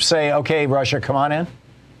just say, okay, Russia, come on in?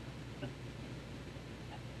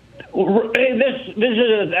 This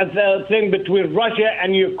is a thing between Russia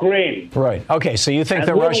and Ukraine. Right. Okay. So you think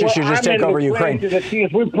that Russia should just take over Ukraine?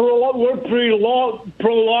 We're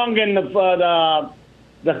prolonging the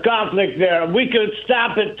conflict there. We could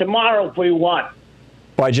stop it tomorrow if we want.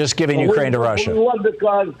 By just giving Ukraine to Russia? We want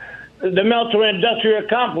because the military-industrial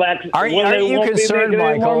complex. Aren't you concerned,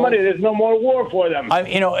 Michael? More money, there's no more war for them.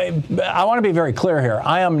 I want to be very clear here.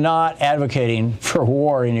 I am not advocating for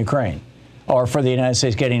war in Ukraine or for the United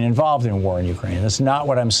States getting involved in war in Ukraine. That's not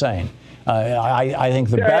what I'm saying. I think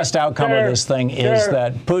the best outcome of this thing is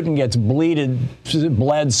that Putin gets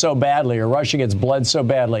bled so badly, or Russia gets bled so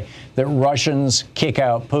badly that Russians kick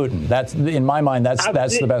out Putin. That's, in my mind, that's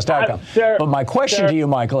the best outcome. But my question to you,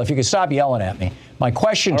 Michael, if you could stop yelling at me, my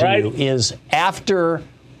question to you is, after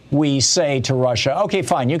we say to Russia, okay,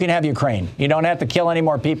 fine, you can have Ukraine. You don't have to kill any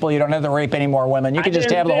more people. You don't have to rape any more women. You can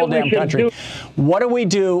just have the whole damn country. What do we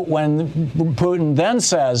do when Putin then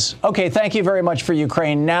says, okay, thank you very much for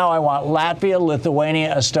Ukraine. Now I want Latvia,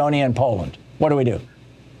 Lithuania, Estonia, and Poland. What do we do?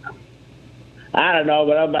 I don't know,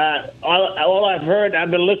 but all I've heard,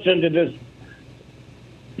 I've been listening to this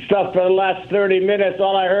stuff for the last 30 minutes.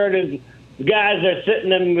 All I heard is guys are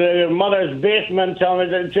sitting in their mother's basement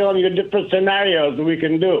telling you different scenarios that we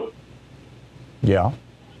can do. Yeah.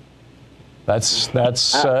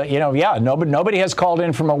 Nobody has called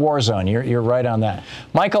in from a war zone. You're right on that.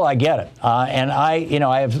 Michael, I get it. And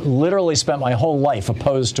I have literally spent my whole life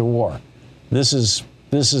opposed to war. This is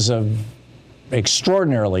a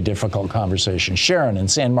extraordinarily difficult conversation. Sharon in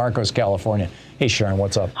San Marcos, California. Hey, Sharon,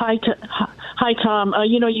 what's up? Hi, Tom.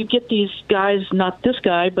 You get these guys, not this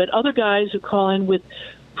guy, but other guys who call in with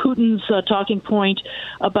Putin's talking point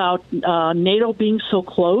about NATO being so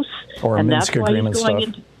close. Or and Minsk agreement stuff.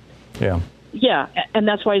 Yeah, and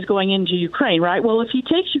that's why he's going into Ukraine, right? Well, if he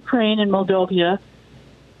takes Ukraine and Moldova,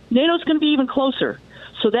 NATO's going to be even closer.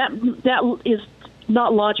 So that is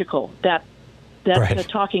not logical, that's right. The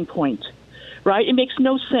talking point, right? It makes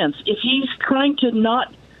no sense. If he's trying to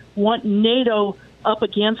not want NATO up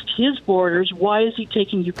against his borders, why is he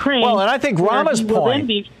taking Ukraine? Well, and I think Rama's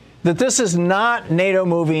point that this is not NATO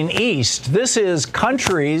moving east. This is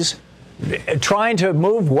countries trying to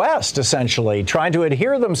move west, essentially, trying to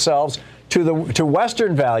adhere themselves to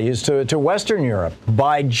Western values, to Western Europe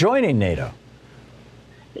by joining NATO.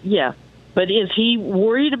 Yeah, but is he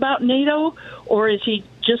worried about NATO, or is he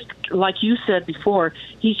just, like you said before,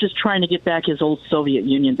 he's just trying to get back his old Soviet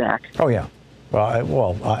Union back? Oh, yeah.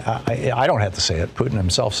 Well, I don't have to say it. Putin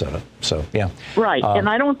himself said it. So, yeah. Right. And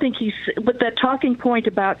I don't think but that talking point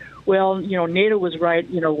about, NATO was right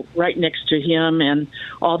next to him and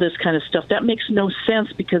all this kind of stuff, that makes no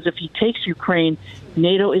sense, because if he takes Ukraine,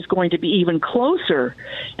 NATO is going to be even closer.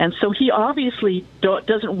 And so he obviously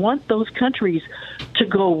doesn't want those countries to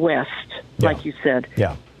go west, like you said.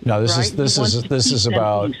 Yeah. No, this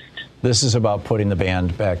is about putting the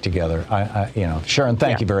band back together. Sharon,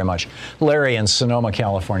 thank you very much. Larry in Sonoma,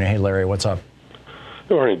 California. Hey, Larry, what's up?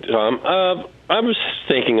 Good morning, Tom. I was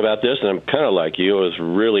thinking about this, and I'm kind of like you. I was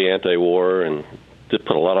really anti-war and did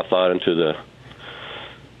put a lot of thought into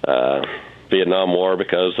the Vietnam War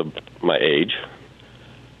because of my age.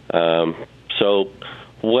 So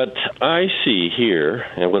what I see here,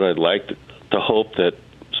 and what I'd like to hope that's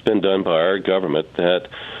been done by our government, that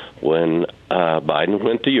when Biden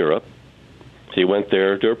went to Europe, He went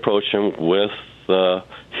there to approach him with the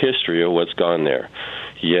history of what's gone there.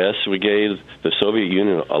 Yes, we gave the Soviet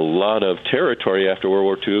Union a lot of territory after World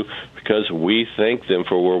War II because we thanked them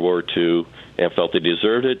for World War II and felt they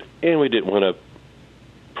deserved it, and we didn't want to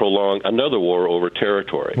prolong another war over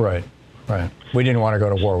territory. Right. We didn't want to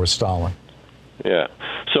go to war with Stalin. Yeah.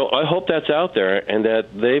 So I hope that's out there and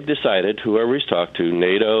that they've decided, whoever he's talked to,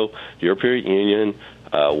 NATO, the European Union,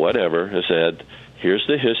 whatever, has said, here's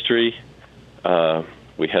the history.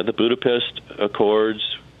 We had the Budapest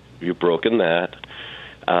Accords. You've broken that.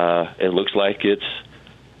 It looks like it's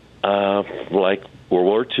like World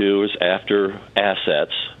War II is after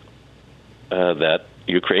assets that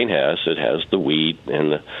Ukraine has. It has the wheat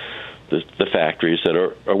and the factories that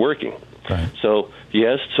are working. Right. So,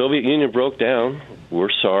 yes, Soviet Union broke down.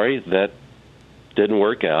 We're sorry that didn't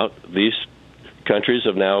work out. These countries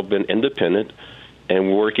have now been independent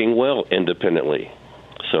and working well independently.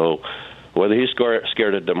 So whether he's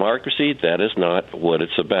scared of democracy, that is not what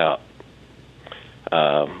it's about.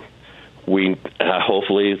 We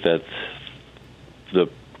hopefully that the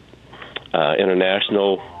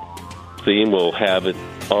international theme will have it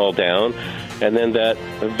all down, and then that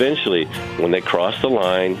eventually, when they cross the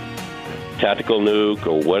line, tactical nuke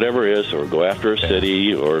or whatever it is, or go after a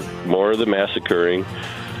city or more of the massacring,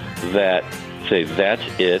 that say that's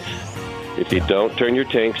it. If you don't turn your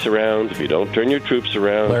tanks around, if you don't turn your troops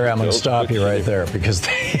around... Larry, I'm going to stop you right there because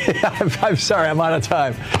I'm sorry, I'm out of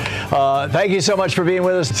time. Thank you so much for being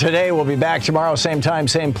with us today. We'll be back tomorrow, same time,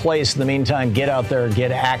 same place. In the meantime, get out there,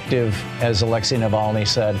 get active. As Alexei Navalny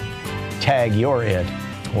said, tag your it.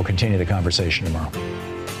 We'll continue the conversation tomorrow.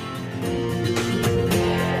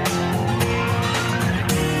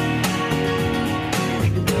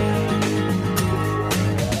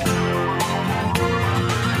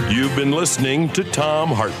 You've been listening to Thom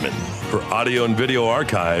Hartmann. For audio and video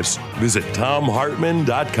archives, visit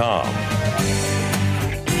thomhartmann.com.